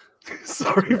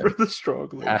sorry for the strong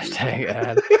hashtag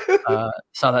ad.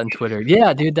 Saw that on Twitter.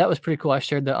 Yeah, dude, that was pretty cool. I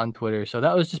shared that on Twitter. So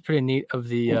that was just pretty neat of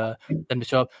the them to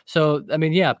show up. So I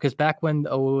mean, yeah, because back when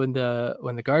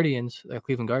the Guardians, the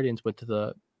Cleveland Guardians went to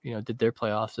the did their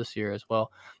playoffs this year as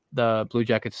well, the Blue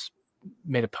Jackets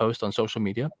made a post on social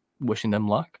media wishing them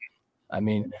luck. I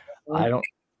mean, I don't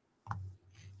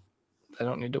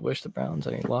need to wish the Browns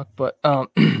any luck, but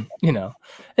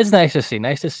it's nice to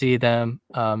see them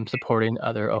supporting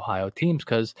other Ohio teams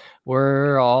because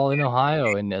we're all in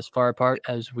Ohio, and as far apart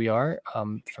as we are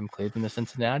from Cleveland to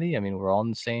Cincinnati, I mean we're all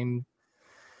in the same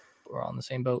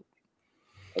boat.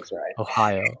 That's right.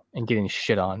 Ohio and getting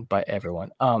shit on by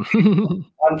everyone. Unfairly.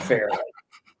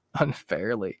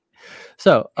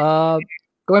 So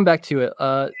going back to it,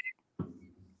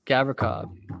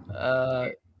 Gavrikov.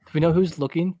 Do we know who's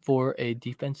looking for a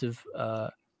defensive?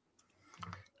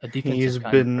 He's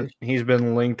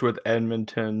been linked with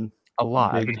Edmonton a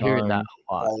lot. I've been hearing that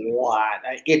a lot.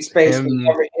 It's basically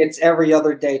every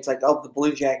other day. It's like the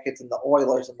Blue Jackets and the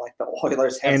Oilers, and like the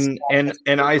Oilers have. And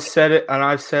I said it, and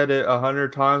I've said it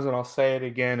 100 times, and I'll say it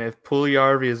again. If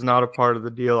Puljujarvi is not a part of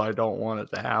the deal, I don't want it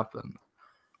to happen.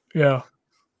 Yeah,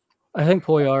 I think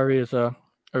Puljujarvi is a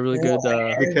really good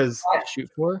because shoot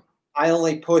for. I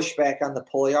only push back on the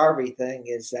Puljujarvi thing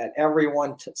is that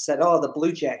everyone said, the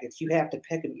Blue Jackets, you have to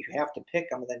pick him.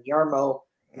 And then Yarmo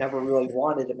never really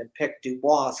wanted him and picked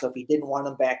Dubois. So if he didn't want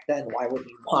him back then, why would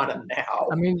he want him now?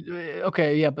 I mean,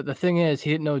 okay, yeah, but the thing is,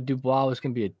 he didn't know Dubois was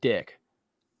going to be a dick.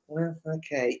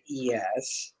 Okay,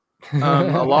 yes.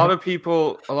 A lot of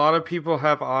people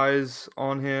have eyes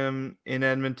on him in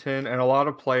Edmonton, and a lot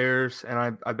of players,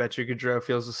 and I bet you Gaudreau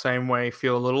feels the same way,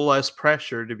 feel a little less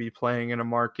pressure to be playing in a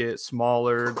market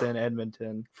smaller than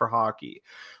Edmonton for hockey.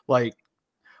 Like,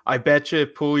 I bet you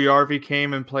if Puljujärvi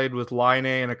came and played with Laine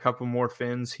and a couple more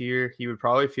Finns here, he would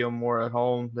probably feel more at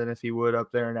home than if he would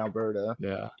up there in Alberta.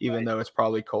 Yeah. Even though it's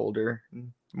probably colder,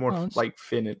 more like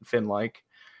Finn-like.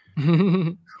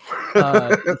 Yeah,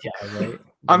 right.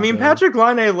 I mean, Patrick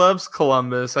Laine loves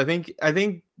Columbus. I think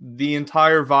the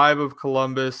entire vibe of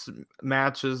Columbus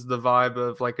matches the vibe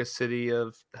of like a city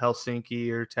of Helsinki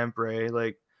or Tampere.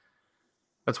 Like,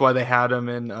 that's why they had him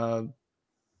in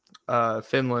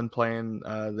Finland playing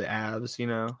the Avs, you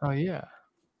know. Oh yeah,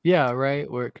 right.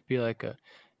 Where it could be like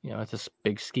it's a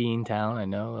big skiing town. I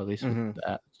know, at least with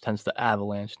that, hence the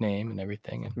Avalanche name and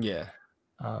everything.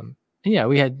 And yeah,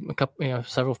 we had a couple,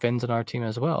 several Finns on our team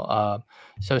as well.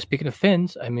 So speaking of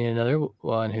Finns, I mean, another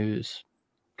one whose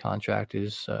contract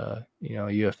is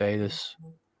UFA this.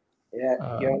 Yeah,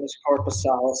 Jonas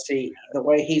Korpisalo. See, the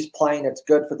way he's playing, it's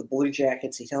good for the Blue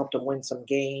Jackets. He's helped them win some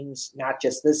games, not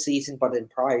just this season, but in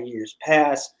prior years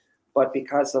past. But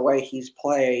because the way he's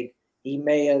played, he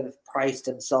may have priced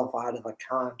himself out of a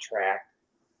contract,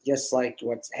 just like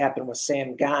what's happened with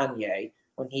Sam Gagner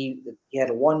when he had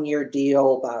a 1-year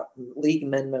deal, about league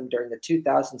minimum during the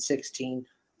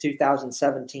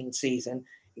 2016-2017 season.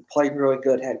 He played really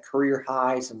good, had career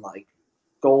highs and like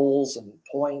goals and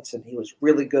points, and he was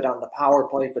really good on the power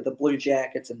play for the Blue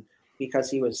Jackets. And because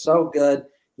he was so good,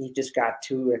 he just got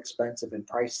too expensive and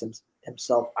priced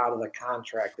himself out of the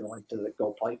contract and went to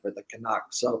go play for the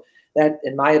Canucks. So that,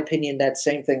 in my opinion, that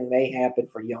same thing may happen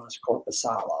for Jonas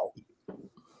Korpisalo.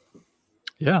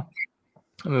 Yeah.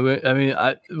 I mean,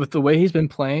 with the way he's been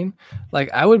playing, like,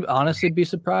 I would honestly be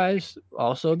surprised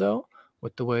also, though,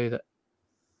 with the way that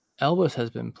Elvis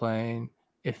has been playing,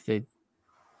 if they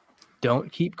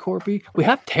don't keep Corpy. We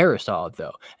have Tarasov,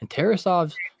 though. And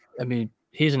Tarasov's, I mean,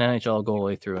 he's an NHL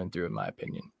goalie through and through, in my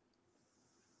opinion.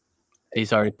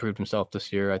 He's already proved himself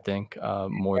this year, I think,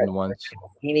 more than once.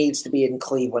 He needs to be in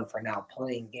Cleveland for now,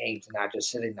 playing games and not just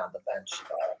sitting on the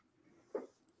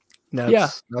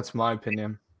bench. That's my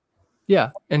opinion.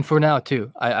 Yeah, and for now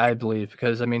too, I believe,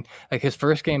 because I mean, like his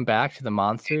first game back to the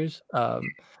Monsters,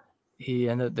 they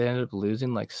ended up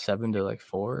losing like 7-4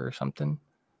 or something,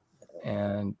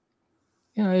 and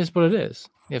it is what it is.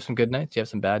 You have some good nights, you have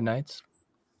some bad nights,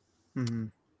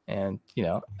 and I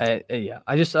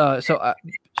just so I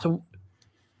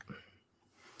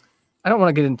don't want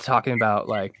to get into talking about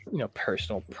like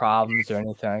personal problems or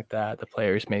anything like that the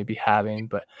players may be having,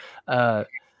 but.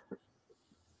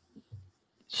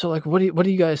 So, like, what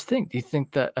do you guys think? Do you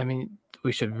think that, I mean,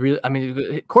 we should really, I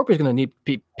mean, Corpy's going to need to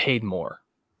be paid more.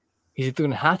 He's either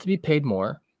going to have to be paid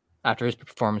more after his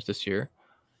performance this year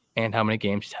and how many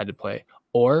games he's had to play,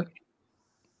 or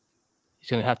he's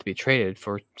going to have to be traded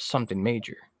for something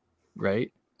major,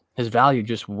 right? His value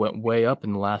just went way up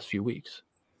in the last few weeks.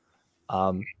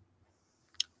 I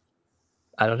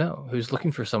don't know. Who's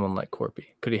looking for someone like Corpy?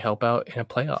 Could he help out in a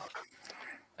playoff?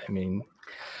 I mean...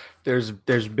 There's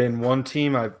been one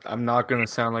team, I'm not going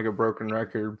to sound like a broken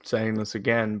record saying this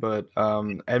again, but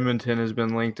Edmonton has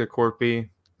been linked to Corpy.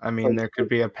 I mean, there could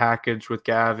be a package with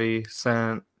Gavi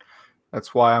sent.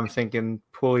 That's why I'm thinking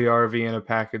Puljujärvi in a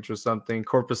package or something.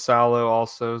 Korpisalo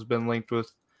also has been linked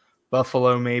with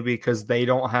Buffalo maybe because they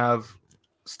don't have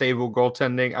stable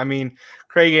goaltending. I mean,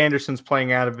 Craig Anderson's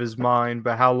playing out of his mind,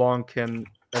 but how long can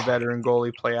a veteran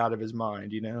goalie play out of his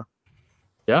mind,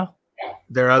 Yeah.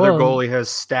 Their other goalie has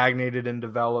stagnated in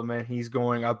development. He's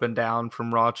going up and down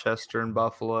from Rochester and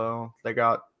Buffalo. They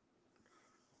got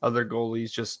other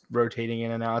goalies just rotating in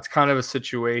and out. It's kind of a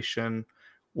situation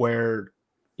where,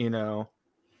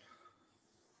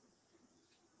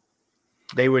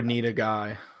 they would need a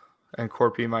guy, and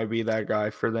Corpy might be that guy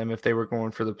for them if they were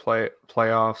going for the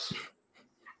playoffs.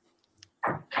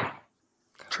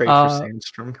 Trade for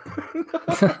Sandstrom.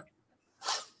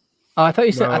 I thought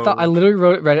you said. No. I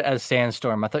literally read it as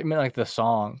Sandstorm. I thought you meant like the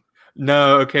song.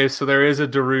 No, okay. So there is a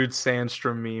Darude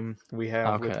Sandstrom meme we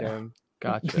have with him.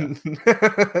 Gotcha.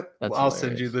 I'll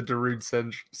send you the Darude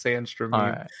Sandstrom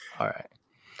meme. All right.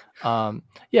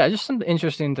 Yeah, just something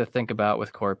interesting to think about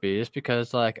with Corpy, just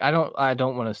because like I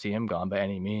don't want to see him gone by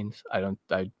any means. I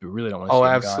really don't want to see him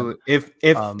absolutely. Gone.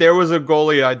 If there was a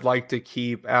goalie I'd like to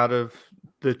keep out of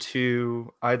the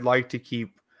two, I'd like to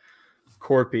keep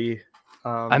Corpy.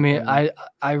 I mean, I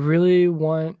really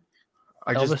want.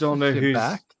 I just don't know who's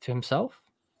back to himself.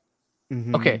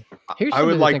 Mm-hmm. Okay, I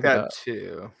would like that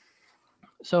too.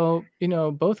 So,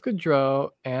 both Gaudreau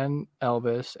and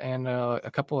Elvis and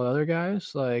a couple of other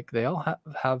guys, like they all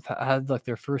have had like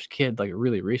their first kid like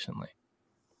really recently.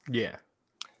 Yeah.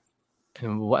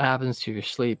 And what happens to your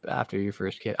sleep after your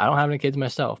first kid? I don't have any kids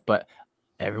myself, but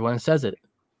everyone says it.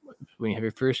 When you have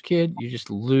your first kid, you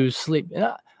just lose sleep.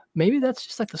 And maybe that's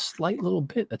just like the slight little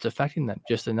bit that's affecting them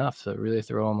just enough to really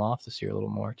throw them off this year a little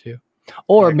more too.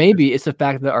 Or maybe it's the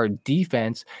fact that our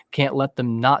defense can't let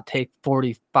them not take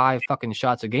 45 fucking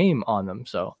shots a game on them.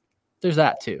 So there's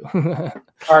that too. All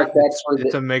right, that's where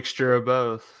it's a mixture of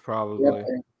both, probably. Yep,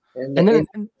 and then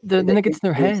it gets in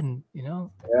their head, Yeah,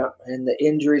 and the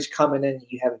injuries coming in,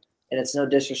 and it's no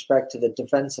disrespect to the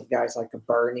defensive guys like a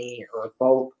Bernie or a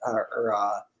Bo or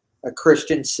a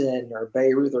Christensen or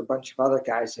Beirut or a bunch of other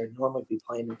guys that would normally be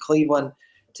playing in Cleveland.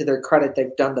 To their credit,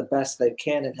 they've done the best they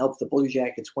can and helped the Blue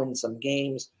Jackets win some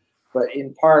games. But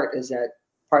in part of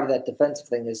that defensive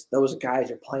thing is those guys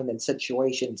are playing in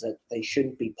situations that they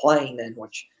shouldn't be playing in,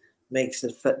 which makes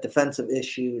the defensive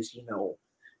issues,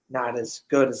 not as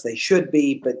good as they should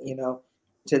be. But,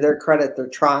 to their credit, they're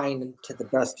trying to the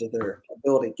best of their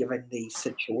ability, given the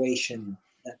situation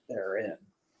that they're in.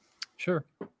 Sure.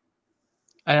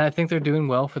 And I think they're doing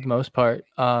well for the most part.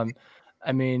 For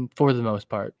the most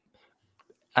part.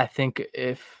 I think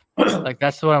if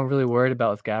that's what I'm really worried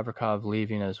about with Gavrikov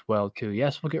leaving as well too.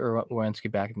 Yes, we'll get Werenski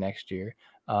back next year.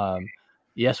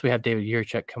 Yes, we have David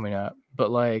Jiricek coming up, but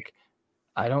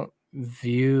I don't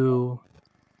view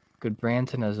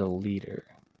Goodbranson as a leader.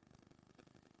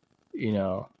 He's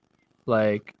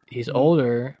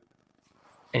older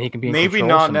and he can be maybe in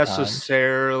not sometimes.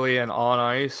 Necessarily an on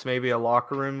ice, maybe a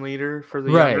locker room leader for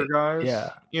the younger guys.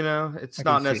 Yeah, it's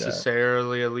not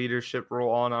necessarily a leadership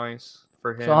role on ice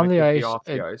for him. So on the ice, off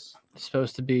the ice, it's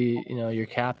supposed to be your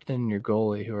captain and your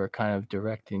goalie who are kind of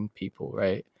directing people,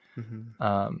 right?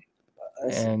 Mm-hmm.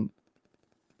 And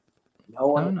no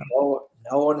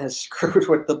one has screwed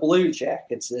with the Blue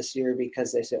Jackets this year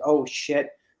because they said, "Oh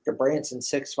shit, Goodbranson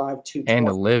 6'5", 220." And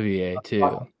Olivier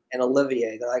too. And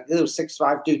Olivier, they're like, "Ooh,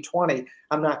 6'5", 220.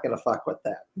 I'm not gonna fuck with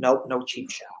that. Nope, no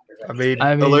cheap shot." I mean,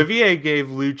 Olivier gave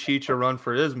Lucic a run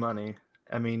for his money.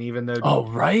 Even though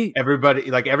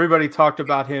everybody talked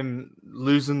about him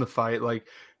losing the fight,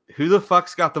 who the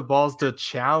fuck's got the balls to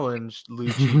challenge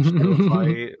Lucic to a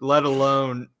fight, let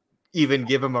alone even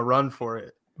give him a run for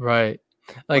it? Right.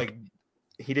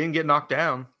 He didn't get knocked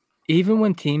down. Even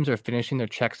when teams are finishing their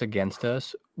checks against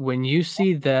us, when you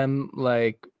see them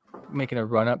making a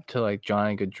run up to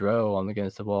Johnny Gaudreau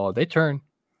against the wall, they turn.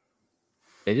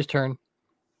 They just turn.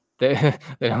 They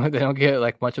don't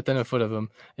get much within a foot of him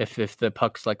if the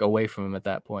puck's away from him at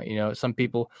that point. Some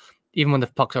people, even when the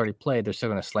puck's already played, they're still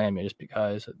going to slam you just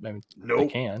because they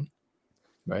can,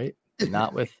 right?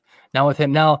 Not with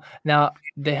him. Now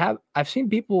they have. I've seen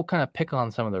people kind of pick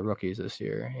on some of the rookies this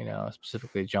year.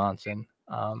 Specifically Johnson.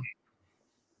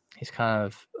 He's kind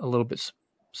of a little bit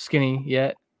skinny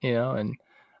yet. And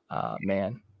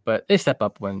man. But they step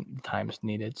up when the time is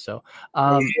needed. So,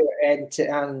 and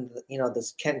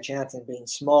this Kent Johnson being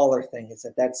smaller thing is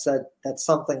that's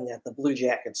something that the Blue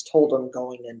Jackets told him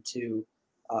going into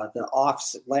the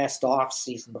last off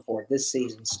season before this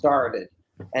season started.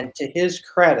 And to his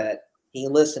credit, he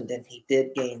listened and he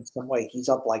did gain some weight. He's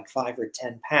up 5 or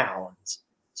 10 pounds,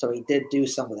 so he did do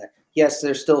some of that. Yes,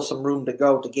 there's still some room to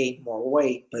go to gain more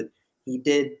weight, but he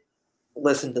did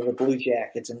listen to the Blue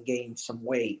Jackets and gain some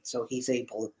weight, so he's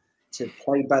able to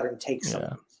play better and take some.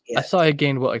 Yeah. I saw he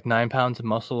gained 9 pounds of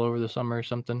muscle over the summer or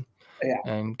something. Yeah,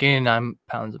 and gaining 9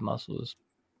 pounds of muscle is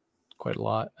quite a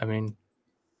lot.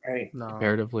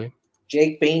 Comparatively.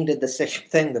 Jake Bean did the same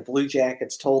thing. The Blue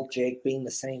Jackets told Jake Bean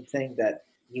the same thing, that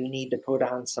you need to put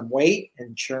on some weight,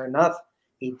 and sure enough,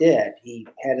 he did. He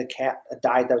had a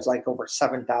diet that was over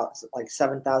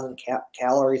 7,000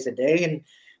 calories a day, and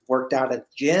worked out at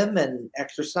the gym and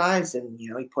exercised, and he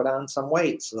put on some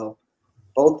weight. So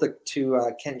both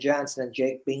to Ken Johnson and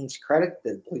Jake Bean's credit,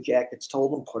 the Blue Jackets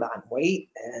told them put on weight,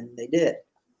 and they did.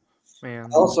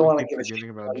 Man, I also want to give a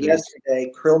shout out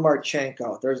yesterday, Kirill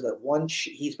Marchenko. There's that one.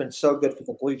 He's been so good for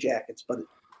the Blue Jackets, but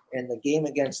in the game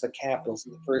against the Capitals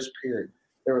in the first period,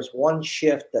 there was one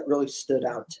shift that really stood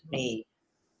out to me.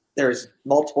 There's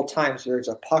multiple times there's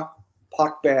a puck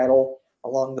battle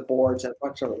along the boards and a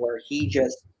bunch of it where he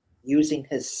just using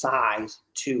his size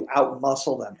to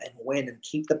outmuscle them and win and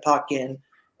keep the puck in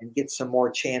and get some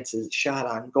more chances shot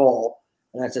on goal.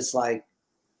 And it's just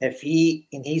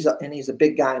he's a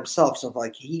big guy himself. So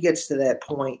if he gets to that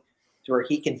point to where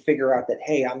he can figure out that,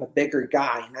 hey, I'm a bigger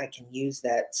guy and I can use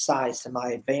that size to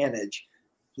my advantage.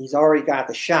 He's already got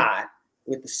the shot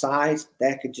with the size.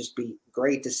 That could just be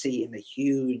great to see in a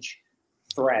huge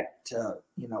threat to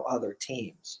other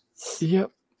teams.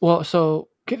 Yep. Well, so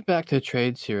get back to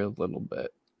trades here a little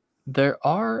bit. There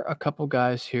are a couple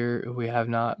guys here who we have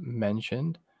not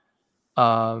mentioned, who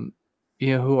are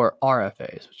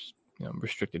RFAs, which is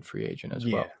restricted free agent as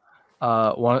well.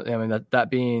 That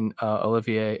being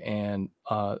Olivier and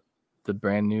the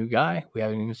brand new guy we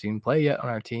haven't even seen play yet on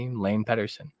our team, Lane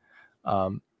Pedersen,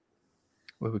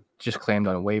 we just claimed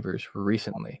on waivers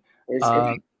recently.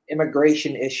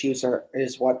 Immigration issues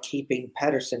is what keeping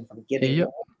Pedersen from getting it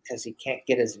because he can't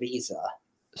get his visa.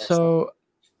 So,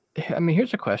 I mean,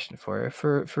 here's a question for you: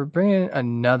 for bringing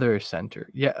another center,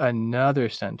 yet another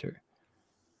center.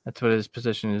 That's what his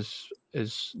position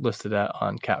is listed at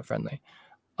on Cap Friendly.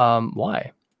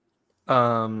 Why?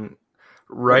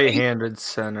 Right-handed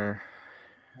center.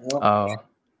 Oh,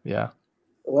 yeah.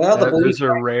 Well, those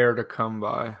are rare to come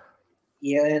by.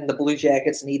 Yeah, and the Blue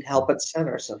Jackets need help at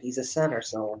center, so he's a center.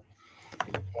 So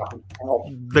help.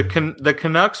 The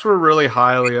Canucks were really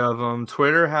highly of him.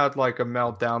 Twitter had like a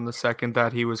meltdown the second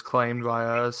that he was claimed by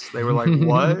us. They were like,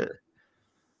 "What?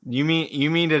 You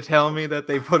mean to tell me that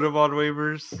they put him on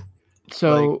waivers?"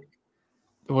 So,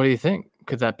 what do you think?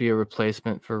 Could that be a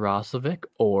replacement for Roslovic,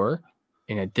 or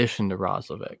in addition to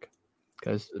Roslovic?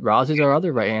 Because Rossi's our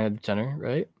other right-handed center,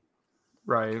 right?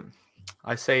 Right.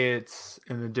 I say it's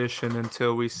in addition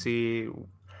until we see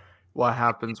what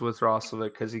happens with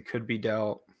Roslovic because he could be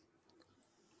dealt.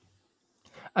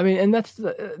 I mean, and that's he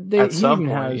even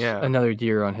has another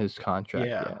year on his contract.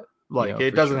 Yeah,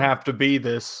 it doesn't have to be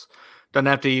this. Doesn't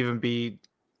have to even be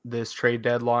this trade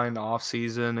deadline off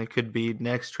season. It could be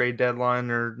next trade deadline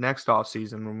or next off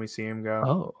season when we see him go.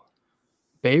 Oh,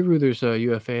 Bayreuther's a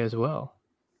UFA as well.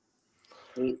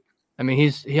 I mean,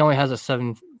 he only has a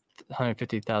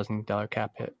 $750,000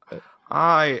 cap hit. But.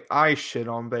 I shit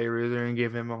on Bayreuther and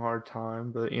give him a hard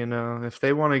time, but if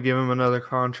they want to give him another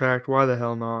contract, why the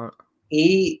hell not?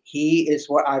 He is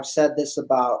what I've said this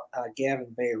about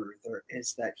Gavin Bayreuther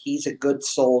is that he's a good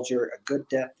soldier, a good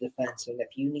depth defenseman.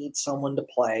 If you need someone to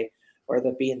play, whether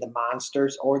it be in the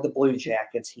Monsters or the Blue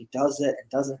Jackets, he does it and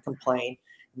doesn't complain.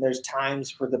 And there's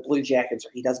times for the Blue Jackets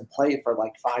where he doesn't play for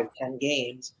like 5-10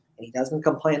 games, and he doesn't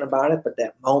complain about it. But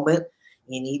that moment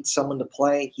he needs someone to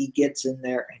play, he gets in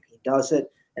there and he does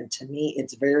it. And to me,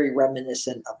 it's very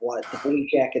reminiscent of what the Blue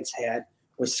Jackets had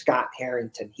with Scott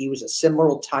Harrington. He was a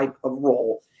similar type of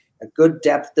role, a good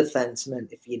depth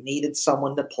defenseman. If you needed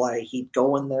someone to play, he'd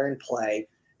go in there and play.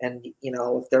 And,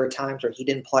 if there are times where he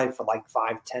didn't play for like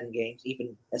 5-10 games,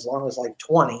 even as long as like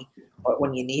 20, but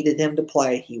when you needed him to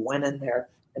play, he went in there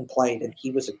and played, and he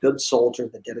was a good soldier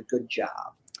that did a good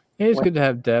job. Yeah, it's good to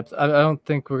have depth. I don't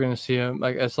think we're going to see him,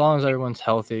 as long as everyone's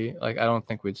healthy, I don't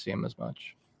think we'd see him as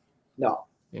much. No.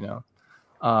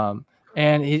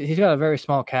 And he's got a very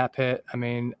small cap hit. I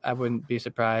mean, I wouldn't be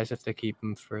surprised if they keep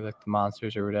him for the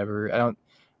Monsters or whatever.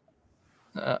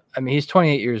 He's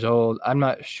 28 years old. I'm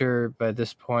not sure by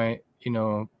this point,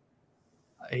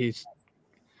 he's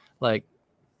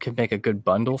could make a good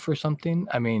bundle for something.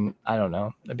 I mean, I don't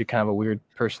know. That'd be kind of a weird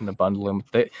person to bundle him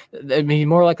with. He'd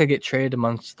more likely get traded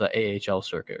amongst the AHL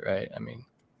circuit, right? I mean,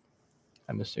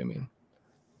 I'm assuming.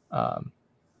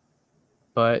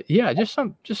 But yeah, just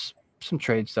some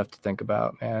trade stuff to think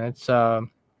about, man. It's like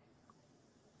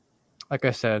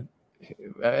I said,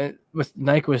 with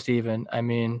Nyquist even, I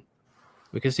mean,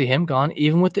 we could see him gone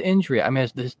even with the injury. I mean,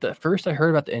 the first I heard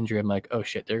about the injury, I'm like, oh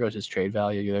shit, there goes his trade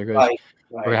value. There goes right.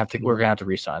 we're gonna have to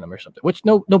re-sign him or something. Which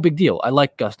no big deal. I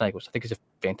like Gus Nyquist. I think he's a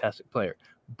fantastic player,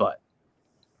 but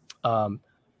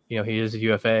he is a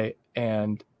UFA,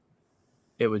 and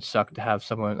it would suck to have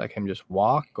someone like him just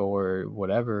walk or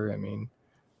whatever. I mean,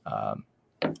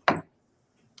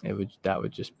 that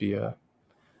would just be a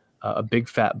big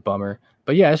fat bummer.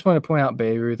 But yeah, I just want to point out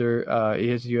Bayreuther. He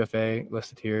is a UFA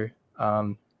listed here.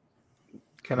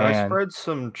 Can I spread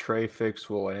some Trey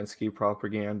Fix-Wolanski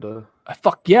propaganda?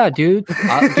 Fuck yeah, dude.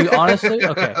 Dude, honestly,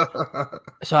 okay.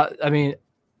 So I mean,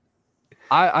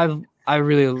 I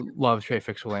really love Trey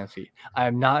Fix-Wolanski.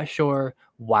 I'm not sure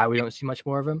why we don't see much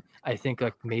more of him. I think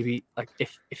maybe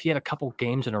if he had a couple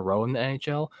games in a row in the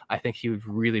NHL, I think he would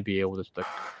really be able to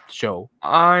show.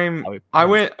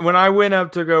 When I went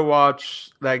up to go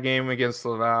watch that game against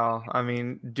Laval, I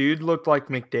mean, dude looked like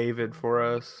McDavid for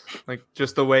us.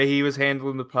 Just the way he was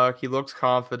handling the puck, he looks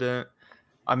confident.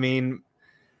 I mean,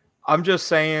 I'm just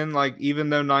saying, even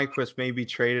though Nyquist may be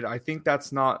traded, I think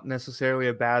that's not necessarily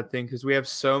a bad thing because we have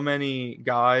so many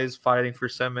guys fighting for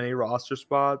so many roster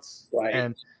spots. Right.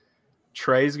 And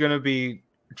Trey's an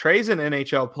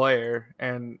NHL player,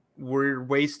 and we're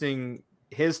wasting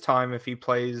his time if he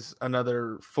plays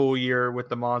another full year with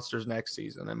the Monsters next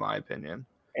season, in my opinion.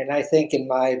 And I think, in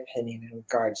my opinion, in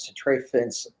regards to Trey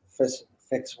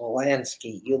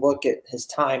Fix-Wolansky, you look at his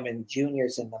time in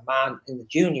juniors in the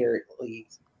junior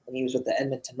leagues when he was with the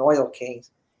Edmonton Oil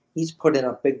Kings. He's put in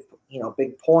a big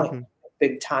point,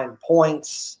 big time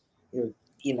points.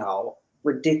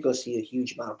 Ridiculously a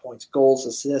huge amount of points, goals,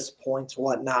 assists, points,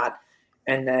 whatnot.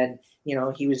 And then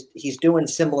he's doing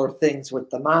similar things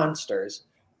with the Monsters,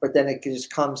 but then it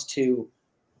just comes to,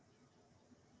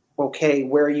 okay,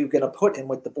 where are you going to put him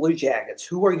with the Blue Jackets?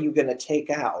 Who are you going to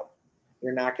take out?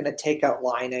 You're not going to take out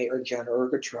Laine or Jenner or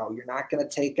Gautreau. You're not going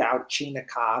to take out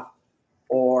Chinikov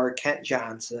or Kent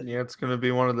Johnson. Yeah, it's going to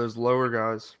be one of those lower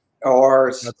guys.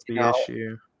 Or that's the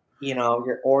issue.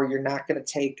 You're not going to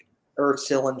take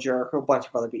Sillinger or a bunch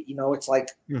of other people. It's like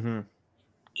I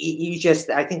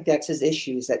think that's his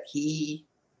issue, is that he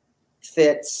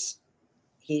fits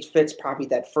probably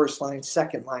that first line,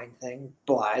 second line thing,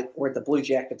 but where the Blue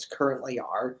Jackets currently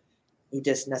are, he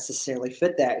doesn't necessarily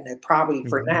fit that. And it probably,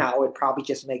 for now, it probably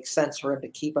just makes sense for him to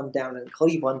keep him down in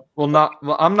Cleveland. Well,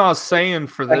 I'm not saying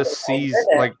for this season,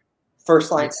 like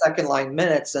first line, second line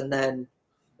minutes, and then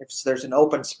if there's an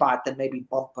open spot, then maybe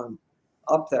bump him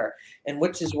up there. And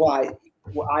which is why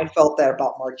I felt that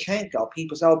about Marchenko.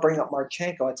 People say, bring up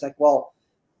Marchenko. It's like, well,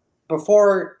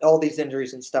 before all these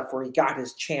injuries and stuff, where he got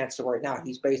his chance, so right now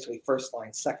he's basically first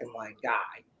line, second line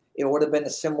guy. It would have been a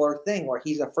similar thing where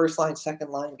he's a first line, second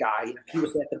line guy. If he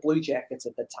was at the Blue Jackets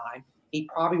at the time, he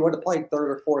probably would have played third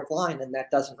or fourth line, and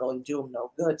that doesn't really do him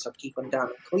no good. So keep him down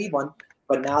in Cleveland.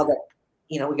 But now that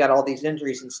we got all these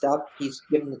injuries and stuff, he's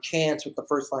given the chance with the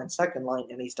first line, second line,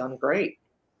 and he's done great.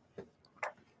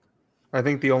 I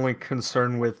think the only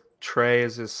concern with Trey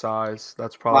is his size.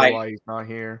 That's probably why he's not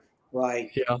here.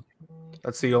 Right. Yeah.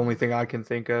 That's the only thing I can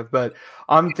think of. But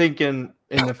I'm thinking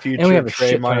in the future, and we have a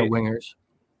Trey shit ton of wingers.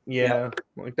 Yeah,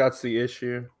 like that's the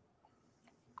issue.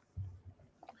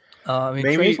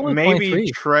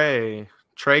 Maybe Trey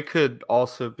could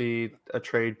also be a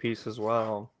trade piece as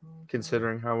well,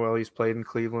 considering how well he's played in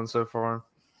Cleveland so far.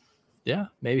 Yeah,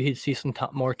 maybe he'd see some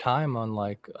more time on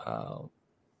like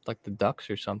the Ducks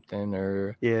or something,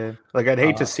 or like I'd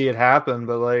hate to see it happen,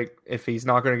 but like if he's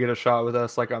not going to get a shot with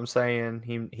us, like I'm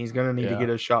saying, he's going to need to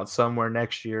get a shot somewhere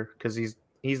next year because he's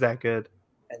that good.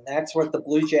 And that's what the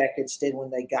Blue Jackets did when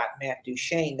they got Matt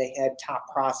Duchene. They had top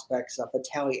prospects of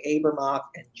Vitaly Abramov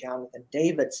and Jonathan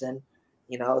Davidson.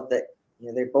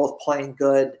 They're both playing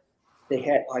good. They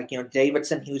had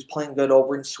Davidson. He was playing good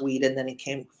over in Sweden. Then he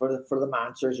came for the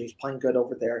Monsters. He was playing good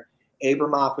over there.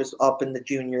 Abramov was up in the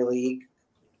junior league,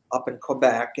 up in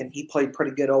Quebec, and he played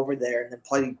pretty good over there. And then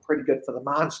played pretty good for the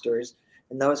Monsters.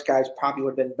 And those guys probably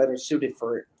would have been better suited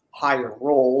for higher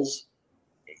roles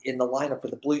in the lineup for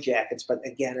the Blue Jackets. But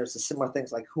again, there's the similar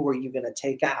things like, who are you going to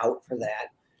take out for that?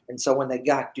 And so when they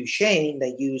got Duchene,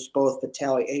 they used both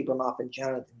Vitaly Abramov and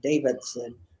Jonathan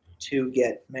Davidson to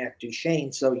get Matt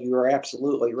Duchene. So you are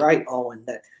absolutely right, Owen,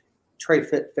 that Trey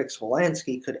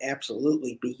Fix-Wolansky could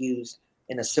absolutely be used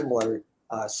in a similar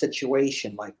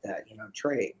situation like that,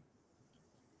 trade.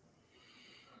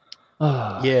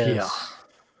 Yes.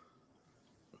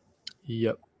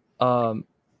 Yep.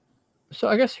 So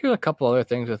I guess here's a couple other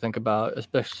things to think about,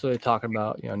 especially talking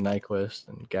about, Nyquist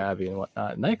and Gabby and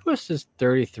whatnot. Nyquist is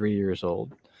 33 years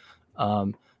old.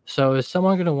 So is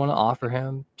someone going to want to offer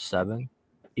him 7,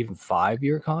 even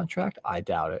 5-year contract? I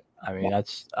doubt it. I mean,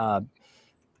 that's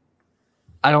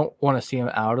I don't want to see him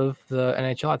out of the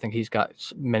NHL. I think he's got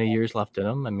many years left in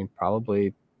him. I mean,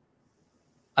 probably.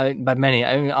 By many,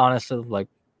 I mean honestly, like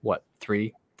what,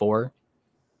 3, 4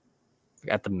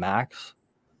 at the max.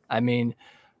 I mean.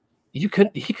 He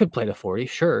could play to 40,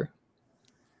 sure.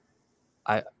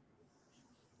 I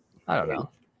don't know.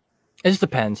 It just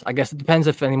depends. I guess it depends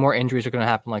if any more injuries are going to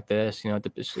happen like this.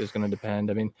 It's going to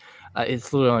depend. I mean,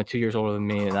 it's literally only 2 years older than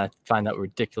me, and I find that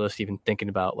ridiculous even thinking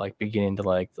about like beginning to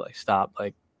like stop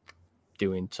like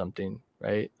doing something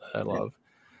right that I love.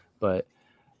 But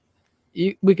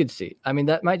we could see. I mean,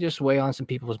 that might just weigh on some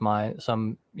people's mind,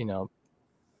 some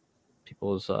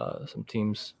people's some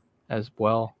teams as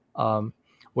well.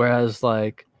 Whereas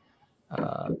like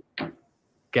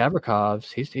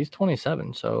Gavrikov, he's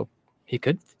 27, so he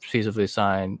could feasibly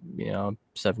sign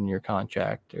 7-year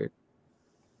contract or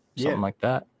something like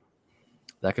that.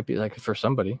 That could be like for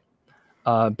somebody.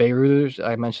 Beirut,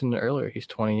 I mentioned earlier, he's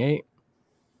 28.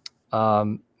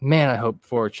 Man, I hope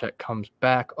Voracek comes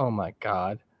back. Oh my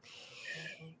god.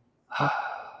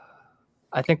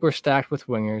 I think we're stacked with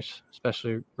wingers,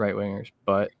 especially right wingers,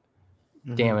 but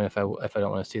damn it if I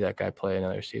don't want to see that guy play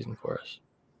another season for us.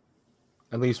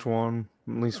 At least one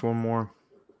more.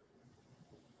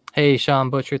 Hey, Sean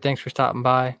Butcher, thanks for stopping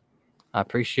by. I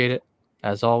appreciate it,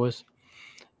 as always.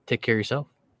 Take care of yourself.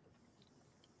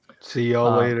 See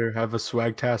y'all later. Have a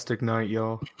swagtastic night,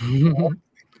 y'all.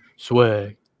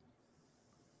 Swag.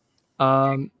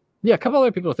 Yeah, a couple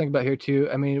other people to think about here too.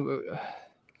 I mean,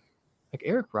 like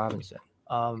Eric Robinson.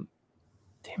 Damn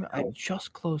it, I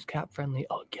just closed cap friendly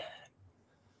again.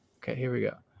 Okay, here we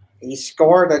go. He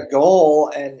scored a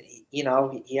goal, and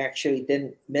he actually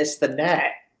didn't miss the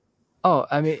net. Oh,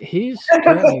 I mean, he's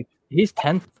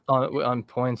 10th on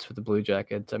points for the Blue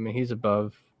Jackets. I mean, he's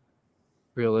above.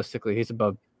 Realistically, he's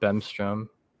above Bemstrom.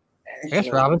 I guess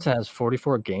Robinson has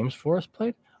 44 games for us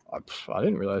played. Oh, I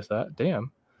didn't realize that.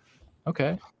 Damn.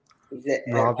 Okay.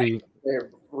 Robbie.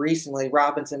 Recently,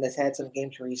 Robinson has had some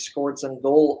games where he scored some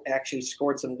goals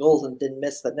and didn't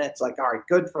miss the net. It's like, all right,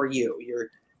 good for you.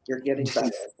 You're getting better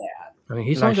at that. I mean,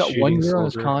 he's only got 1 year on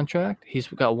his contract. He's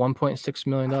got $1.6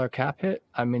 million cap hit.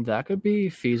 I mean, that could be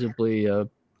feasibly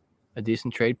a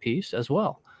decent trade piece as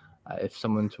well. If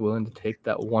someone's willing to take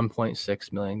that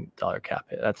 $1.6 million cap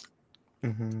hit, that's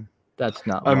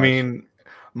not much. I mean,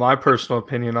 my personal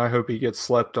opinion, I hope he gets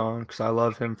slept on because I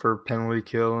love him for penalty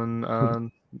kill and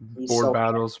board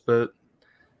battles, but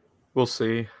we'll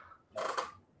see.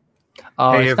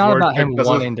 Oh, it's not about him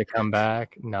wanting to come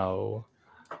back. No,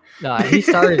 he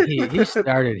started. He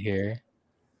started here.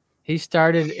 He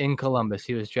started in Columbus.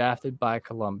 He was drafted by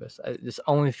Columbus. It's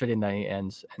only fitting that he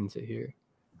ends it here.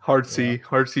 Hartsey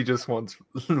just wants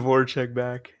Voracek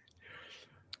back.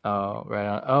 Oh, right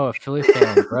on. Oh, a Philly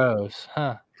fan, gross,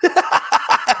 huh?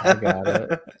 I got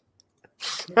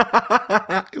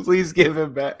it. Please give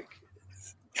him back.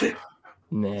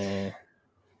 Nah,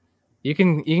 you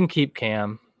can keep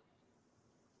Cam.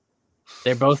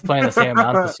 They're both playing the same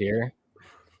amount this year.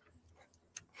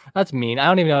 That's mean. I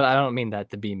don't even know. I don't mean that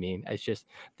to be mean. It's just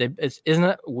isn't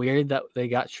it weird that they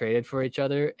got traded for each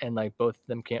other and like both of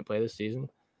them can't play this season?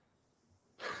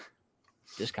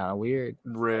 Just kind of weird.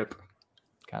 Rip.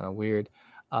 Kind of weird.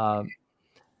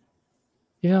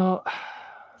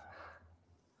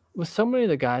 With so many of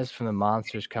the guys from the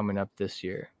Monsters coming up this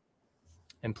year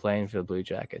and playing for the Blue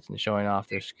Jackets and showing off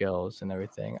their skills and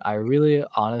everything, I really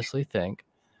honestly think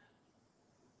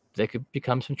they could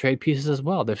become some trade pieces as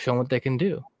well. They've shown what they can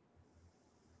do.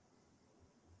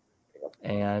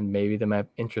 And maybe they might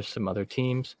interest some other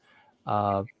teams.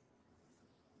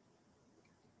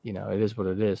 It is what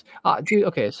it is. Dude,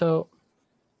 okay, so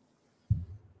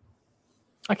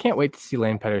I can't wait to see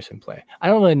Lane Pedersen play. I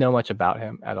don't really know much about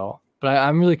him at all, but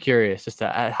I'm really curious just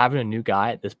to having a new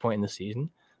guy at this point in the season.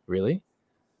 Really?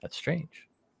 That's strange.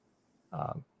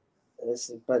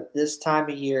 But this time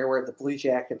of year where the Blue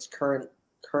Jackets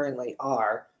currently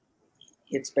are,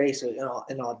 it's basically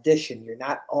an audition. You're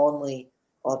not only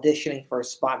auditioning for a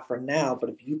spot for now, but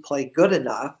if you play good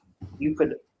enough, you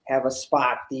could have a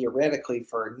spot theoretically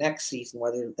for next season,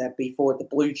 whether that be for the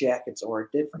Blue Jackets or a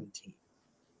different team.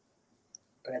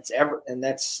 And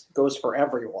that's goes for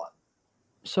everyone.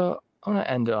 So I want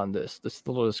to end on this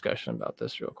little discussion about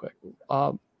this real quick.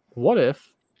 What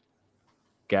if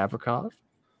Gavrikov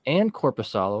and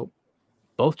Korpisalo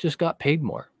both just got paid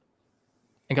more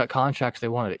and got contracts they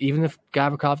wanted? Even if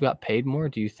Gavrikov got paid more,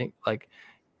 do you think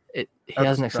he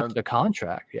hasn't accepted a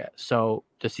contract yet? So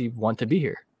does he want to be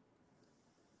here?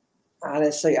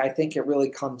 Honestly, I think it really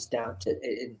comes down to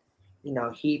it.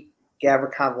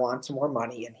 Gavrikov wants more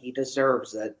money and he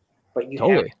deserves it. But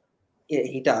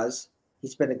he does.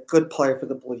 He's been a good player for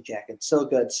the Blue Jackets. So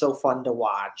good, so fun to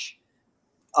watch.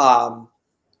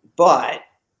 But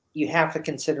you have to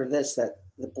consider this, that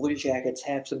the Blue Jackets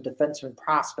have some defenseman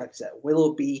prospects that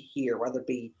will be here, whether it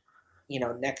be,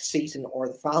 next season or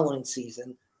the following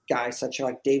season. Guys such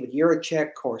like David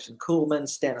Jiricek, Corson Kuhlman,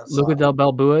 Stanislav. Luka Del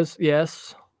Belbuas,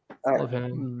 yes.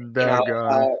 David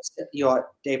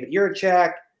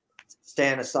Jiricek,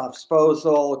 Stanislav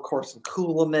Sposal, Corson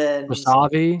Kuhlman,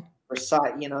 Rasavi.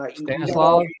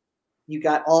 Stanislav. You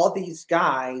got all these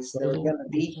guys that are going to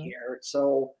be here.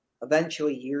 So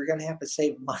eventually you're going to have to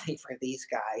save money for these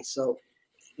guys. So,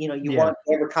 you want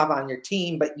Gavrikov on your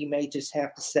team, but you may just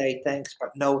have to say thanks,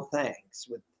 but no thanks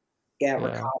with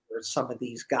Gavrikov or some of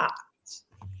these guys.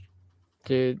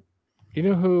 Dude, you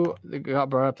know who got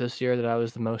brought up this year that I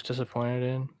was the most disappointed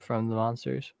in from the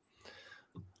Monsters?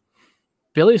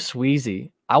 Billy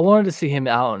Sweezy. I wanted to see him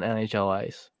out on NHL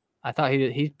ice. I thought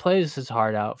he plays his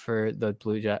heart out for the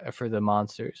for the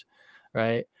Monsters,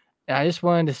 right? And I just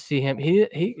wanted to see him. He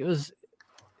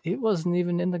wasn't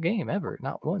even in the game ever,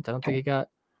 not once. I don't think he got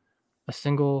a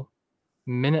single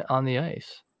minute on the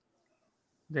ice.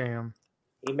 Damn.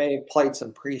 He may have played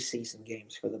some preseason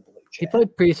games for the Blue Jackets. He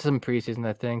played preseason,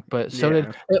 I think, but so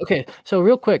did. Okay, so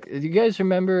real quick, do you guys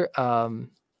remember?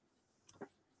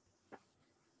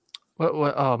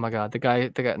 What? Oh my God, the guy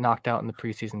that got knocked out in the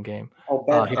preseason game.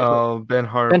 Oh, Ben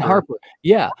Harper. Ben Harper.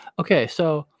 Yeah. Okay,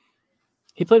 so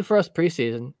he played for us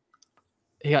preseason.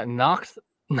 He got knocked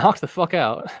the fuck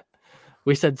out.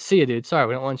 We said, "See you, dude. Sorry,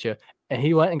 we don't want you." And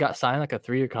he went and got signed like a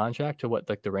 3-year contract to what,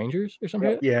 like the Rangers or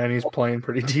something. Yeah, and he's playing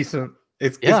pretty decent.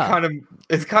 It's kind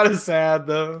of sad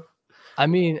though. I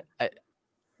mean,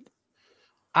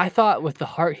 I thought with the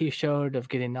heart he showed of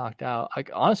getting knocked out,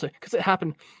 like honestly, because it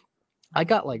happened. I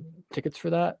got like tickets for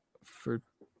that for,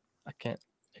 I can't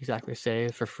exactly say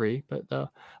for free, but though,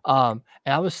 and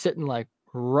I was sitting like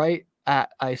right at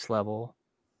ice level.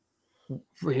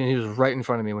 He was right in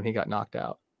front of me when he got knocked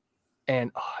out,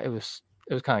 and it was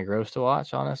kind of gross to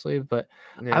watch, honestly. But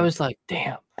I was like,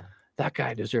 damn, that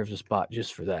guy deserves a spot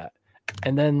just for that.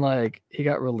 And then like he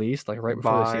got released like right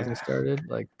before the season started.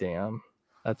 Like, damn,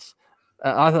 I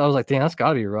was like, damn, that's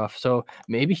gotta be rough. So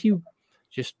maybe he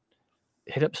just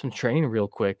hit up some training real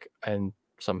quick and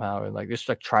somehow and like just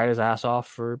like tried his ass off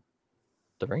for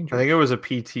the Rangers. I think it was a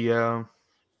PTO.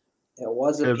 It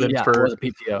was a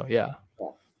PTO. Yeah.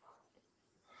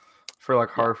 For like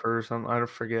Hartford or something. I don't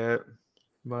forget.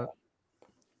 But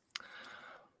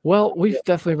well, we've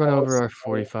definitely run over our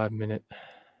 45-minute.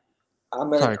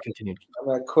 Continue. I'm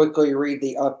going to quickly read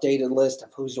the updated list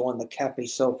of who's won the Kepi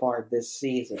so far this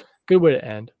season. Good way to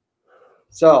end.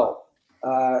 So,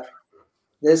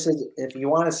 this is, if you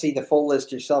want to see the full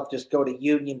list yourself, just go to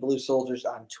Union Blue Soldiers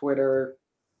on Twitter.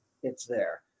 It's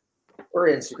there. Or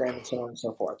Instagram and so on and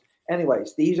so forth.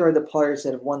 Anyways, these are the players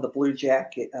that have won the Blue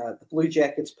Jackets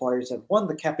players that have won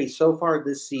the Kepi so far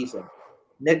this season.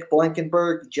 Nick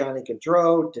Blankenberg, Johnny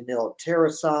Gaudreau, Danil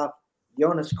Tarasov,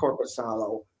 Jonas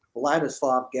Korpisalo,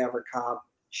 Vladislav Gavrikov,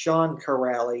 Sean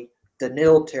Corrali,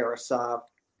 Danil Tarasov,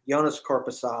 Jonas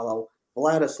Korpisalo,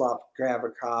 Vladislav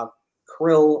Gavrikov,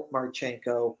 Kirill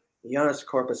Marchenko, Jonas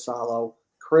Korpisalo,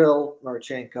 Kirill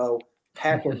Marchenko,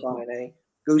 Patrick Laine,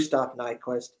 Gustav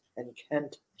Nyquist, and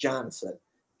Kent Johnson.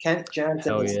 Kent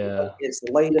Johnson is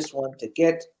the latest one to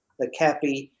get the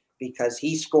Kepi because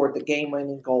he scored the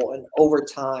game-winning goal in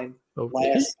overtime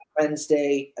last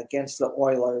Wednesday against the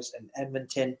Oilers in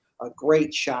Edmonton. A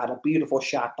great shot, a beautiful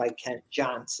shot by Kent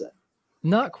Johnson.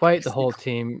 Not quite the whole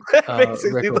team.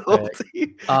 Basically the whole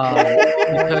team.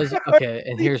 Because, okay,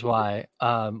 and here's why.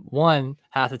 One,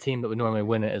 half the team that would normally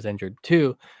win it is injured.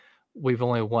 Two, we've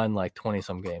only won like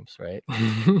 20-some games, right?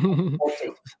 14.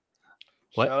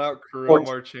 What? Shout out Kirill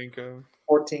Marchenko.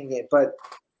 14 games. But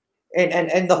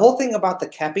and the whole thing about the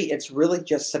Kepi, it's really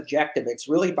just subjective. It's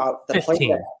really about the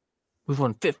 15. We've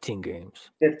won 15 games.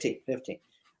 15.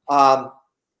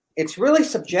 It's really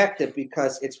subjective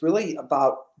because it's really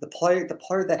about the player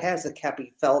that has the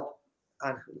Kepi felt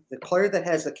on the player that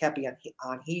has the Kepi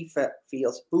on he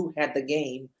feels who had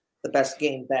the best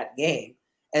game that game.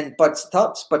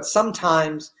 But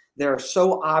sometimes there are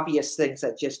so obvious things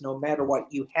that just no matter what,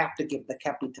 you have to give the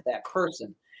Kepi to that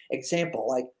person. Example,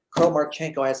 like Kirill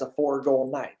Marchenko has a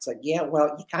 4-goal night. It's like, yeah,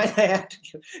 well, you kind of have to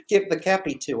give the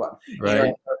Kepi to him. Right. You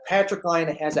know, Patrick Laine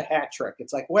has a hat trick.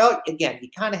 It's like, well, again, you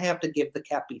kind of have to give the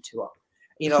Kepi to him.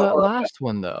 You know, that last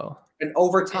one though, an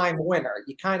overtime winner,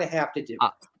 you kind of have to do.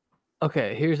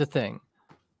 Okay, here's the thing.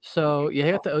 So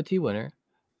you got the OT winner.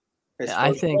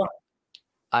 I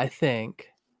think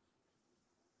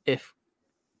if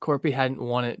Corpy hadn't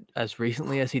won it as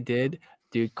recently as he did,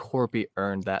 dude, Corpy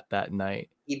earned that night.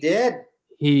 He did.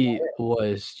 He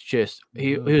was just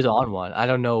he was on one. I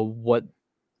don't know what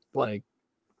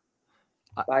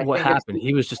happened.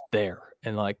 He was just there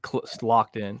and like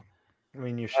locked in. I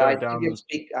mean, you shut down.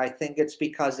 I think it's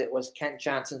because it was Kent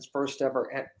Johnson's first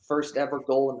ever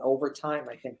goal in overtime.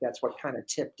 I think that's what kind of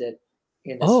tipped it.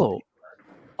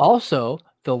 Also,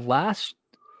 the last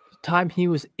time he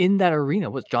was in that arena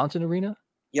was Johnson Arena.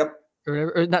 Yep.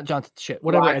 Or not Johnson. Shit.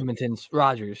 Whatever. Edmonton's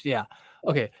Rogers. Yeah.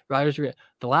 Okay. Rogers Arena.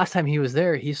 The last time he was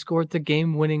there, he scored the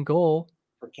game-winning goal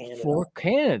for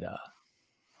Canada.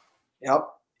 Yep.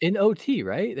 In OT,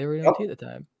 right? They were in OT at the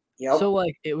time. Yep. So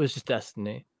like it was just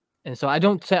destiny. And so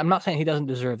I'm not saying he doesn't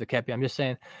deserve the Kepi. I'm just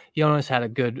saying Jonas had a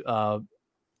good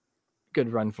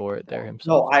run for it there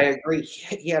himself. No, I agree.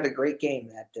 He had a great game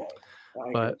that day.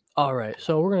 But all right,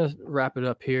 so we're gonna wrap it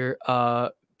up here.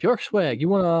 Bjorkswag, you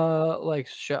wanna like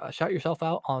shout yourself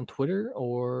out on Twitter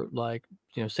or like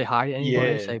say hi to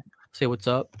anybody, say what's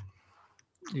up.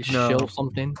 You show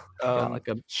something. Like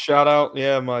a shout out,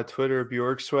 my Twitter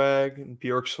Bjorkswag and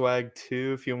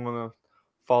Bjorkswag2 if you wanna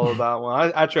follow that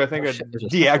one. I think I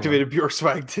deactivated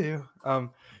Bjorkswag too.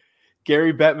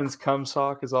 Gary Bettman's cum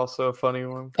sock is also a funny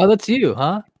one. Oh, that's you,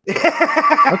 huh?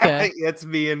 Okay, it's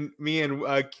me and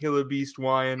Killer Beast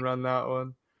Wyan run that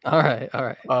one. All right.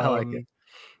 I like it.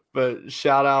 But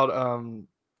shout out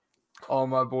all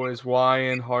my boys,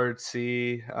 Wyan,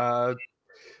 Hartsey.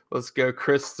 Let's go,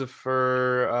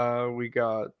 Christopher. We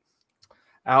got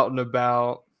Out and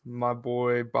About, my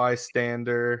boy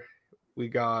Bystander. We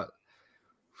got,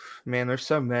 man, there's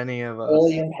so many of us.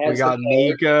 William has we got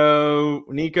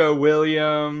Nico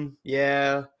William.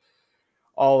 Yeah,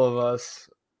 all of us.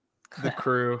 The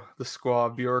crew, the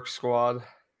squad, Bjorkswag.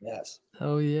 Yes.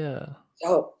 Oh yeah.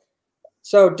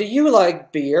 So do you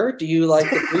like beer? Do you like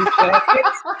the Blue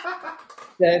Jackets?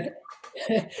 Then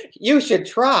you should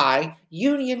try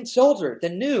Union Soldier, the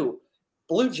new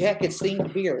Blue Jackets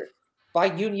themed beer by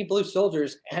Union Blue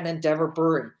Soldiers and Endeavor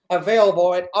Brewing.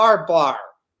 Available at our bar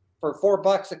for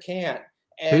 $4 a can.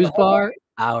 And whose bar?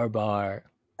 Our bar.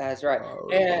 That's right.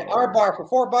 Our bar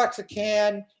for $4 a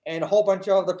can, and a whole bunch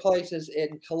of other places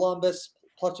in Columbus,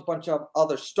 plus a bunch of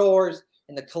other stores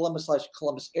in the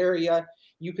Columbus area.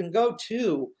 You can go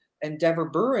to Endeavor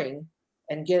Brewing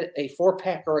and get a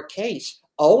 4-pack or a case.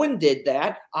 Owen did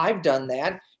that. I've done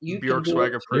that. You can do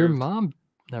it. Your mom.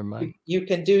 Never mind. You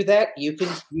can do that. You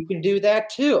can do that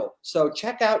too. So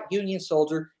check out Union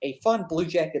Soldier, a fun Blue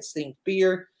Jackets themed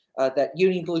beer that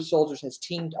Union Blue Soldiers has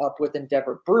teamed up with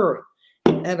Endeavor Brewing.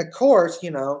 And of course,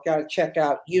 got to check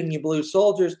out Union Blue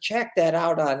Soldiers. Check that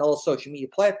out on all social media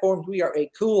platforms. We are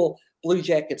a cool Blue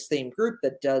Jackets themed group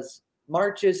that does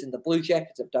marches, and the Blue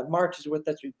Jackets have done marches with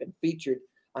us. We've been featured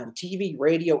on TV,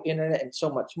 radio, internet, and so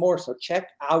much more. So check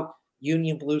out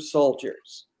Union Blue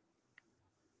Soldiers.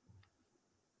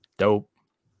 Dope.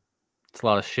 It's a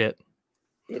lot of shit.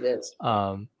 It is.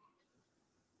 All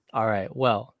right.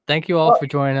 Well, thank you all for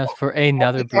joining us for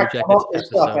another Blue Jackets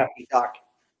episode.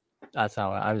 That's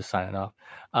how I was signing off.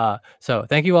 So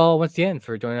thank you all once again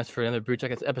for joining us for another Blue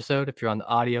Jackets episode. If you're on the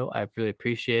audio, I really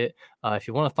appreciate it. If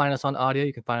you want to find us on audio,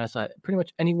 you can find us at pretty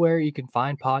much anywhere you can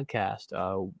find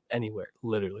podcast, anywhere,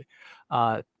 literally.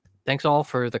 Thanks all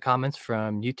for the comments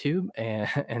from YouTube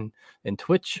and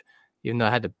Twitch, even though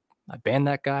I banned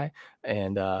that guy.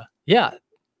 And yeah,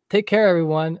 take care,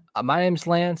 everyone. My name's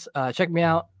Lance. Check me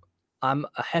out. I'm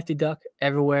a hefty duck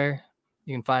everywhere.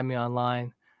 You can find me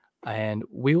online. And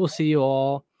we will see you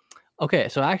all. Okay,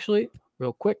 so actually,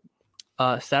 real quick,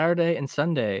 Saturday and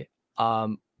Sunday,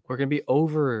 we're going to be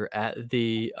over at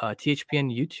the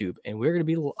THPN YouTube, and we're going to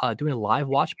be doing a live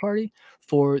watch party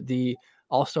for the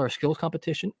All-Star Skills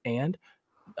Competition and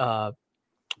the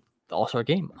All-Star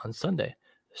Game on Sunday.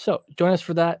 So join us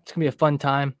for that. It's going to be a fun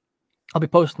time. I'll be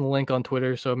posting the link on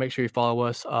Twitter, so make sure you follow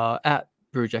us at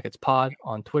Brew Jackets Pod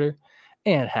on Twitter,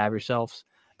 and have yourselves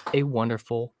a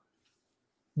wonderful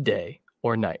day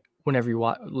or night whenever you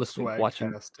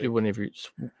watching, whenever you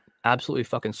absolutely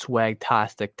fucking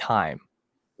swag-tastic time.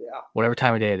 Yeah. Whatever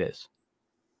time of day it is.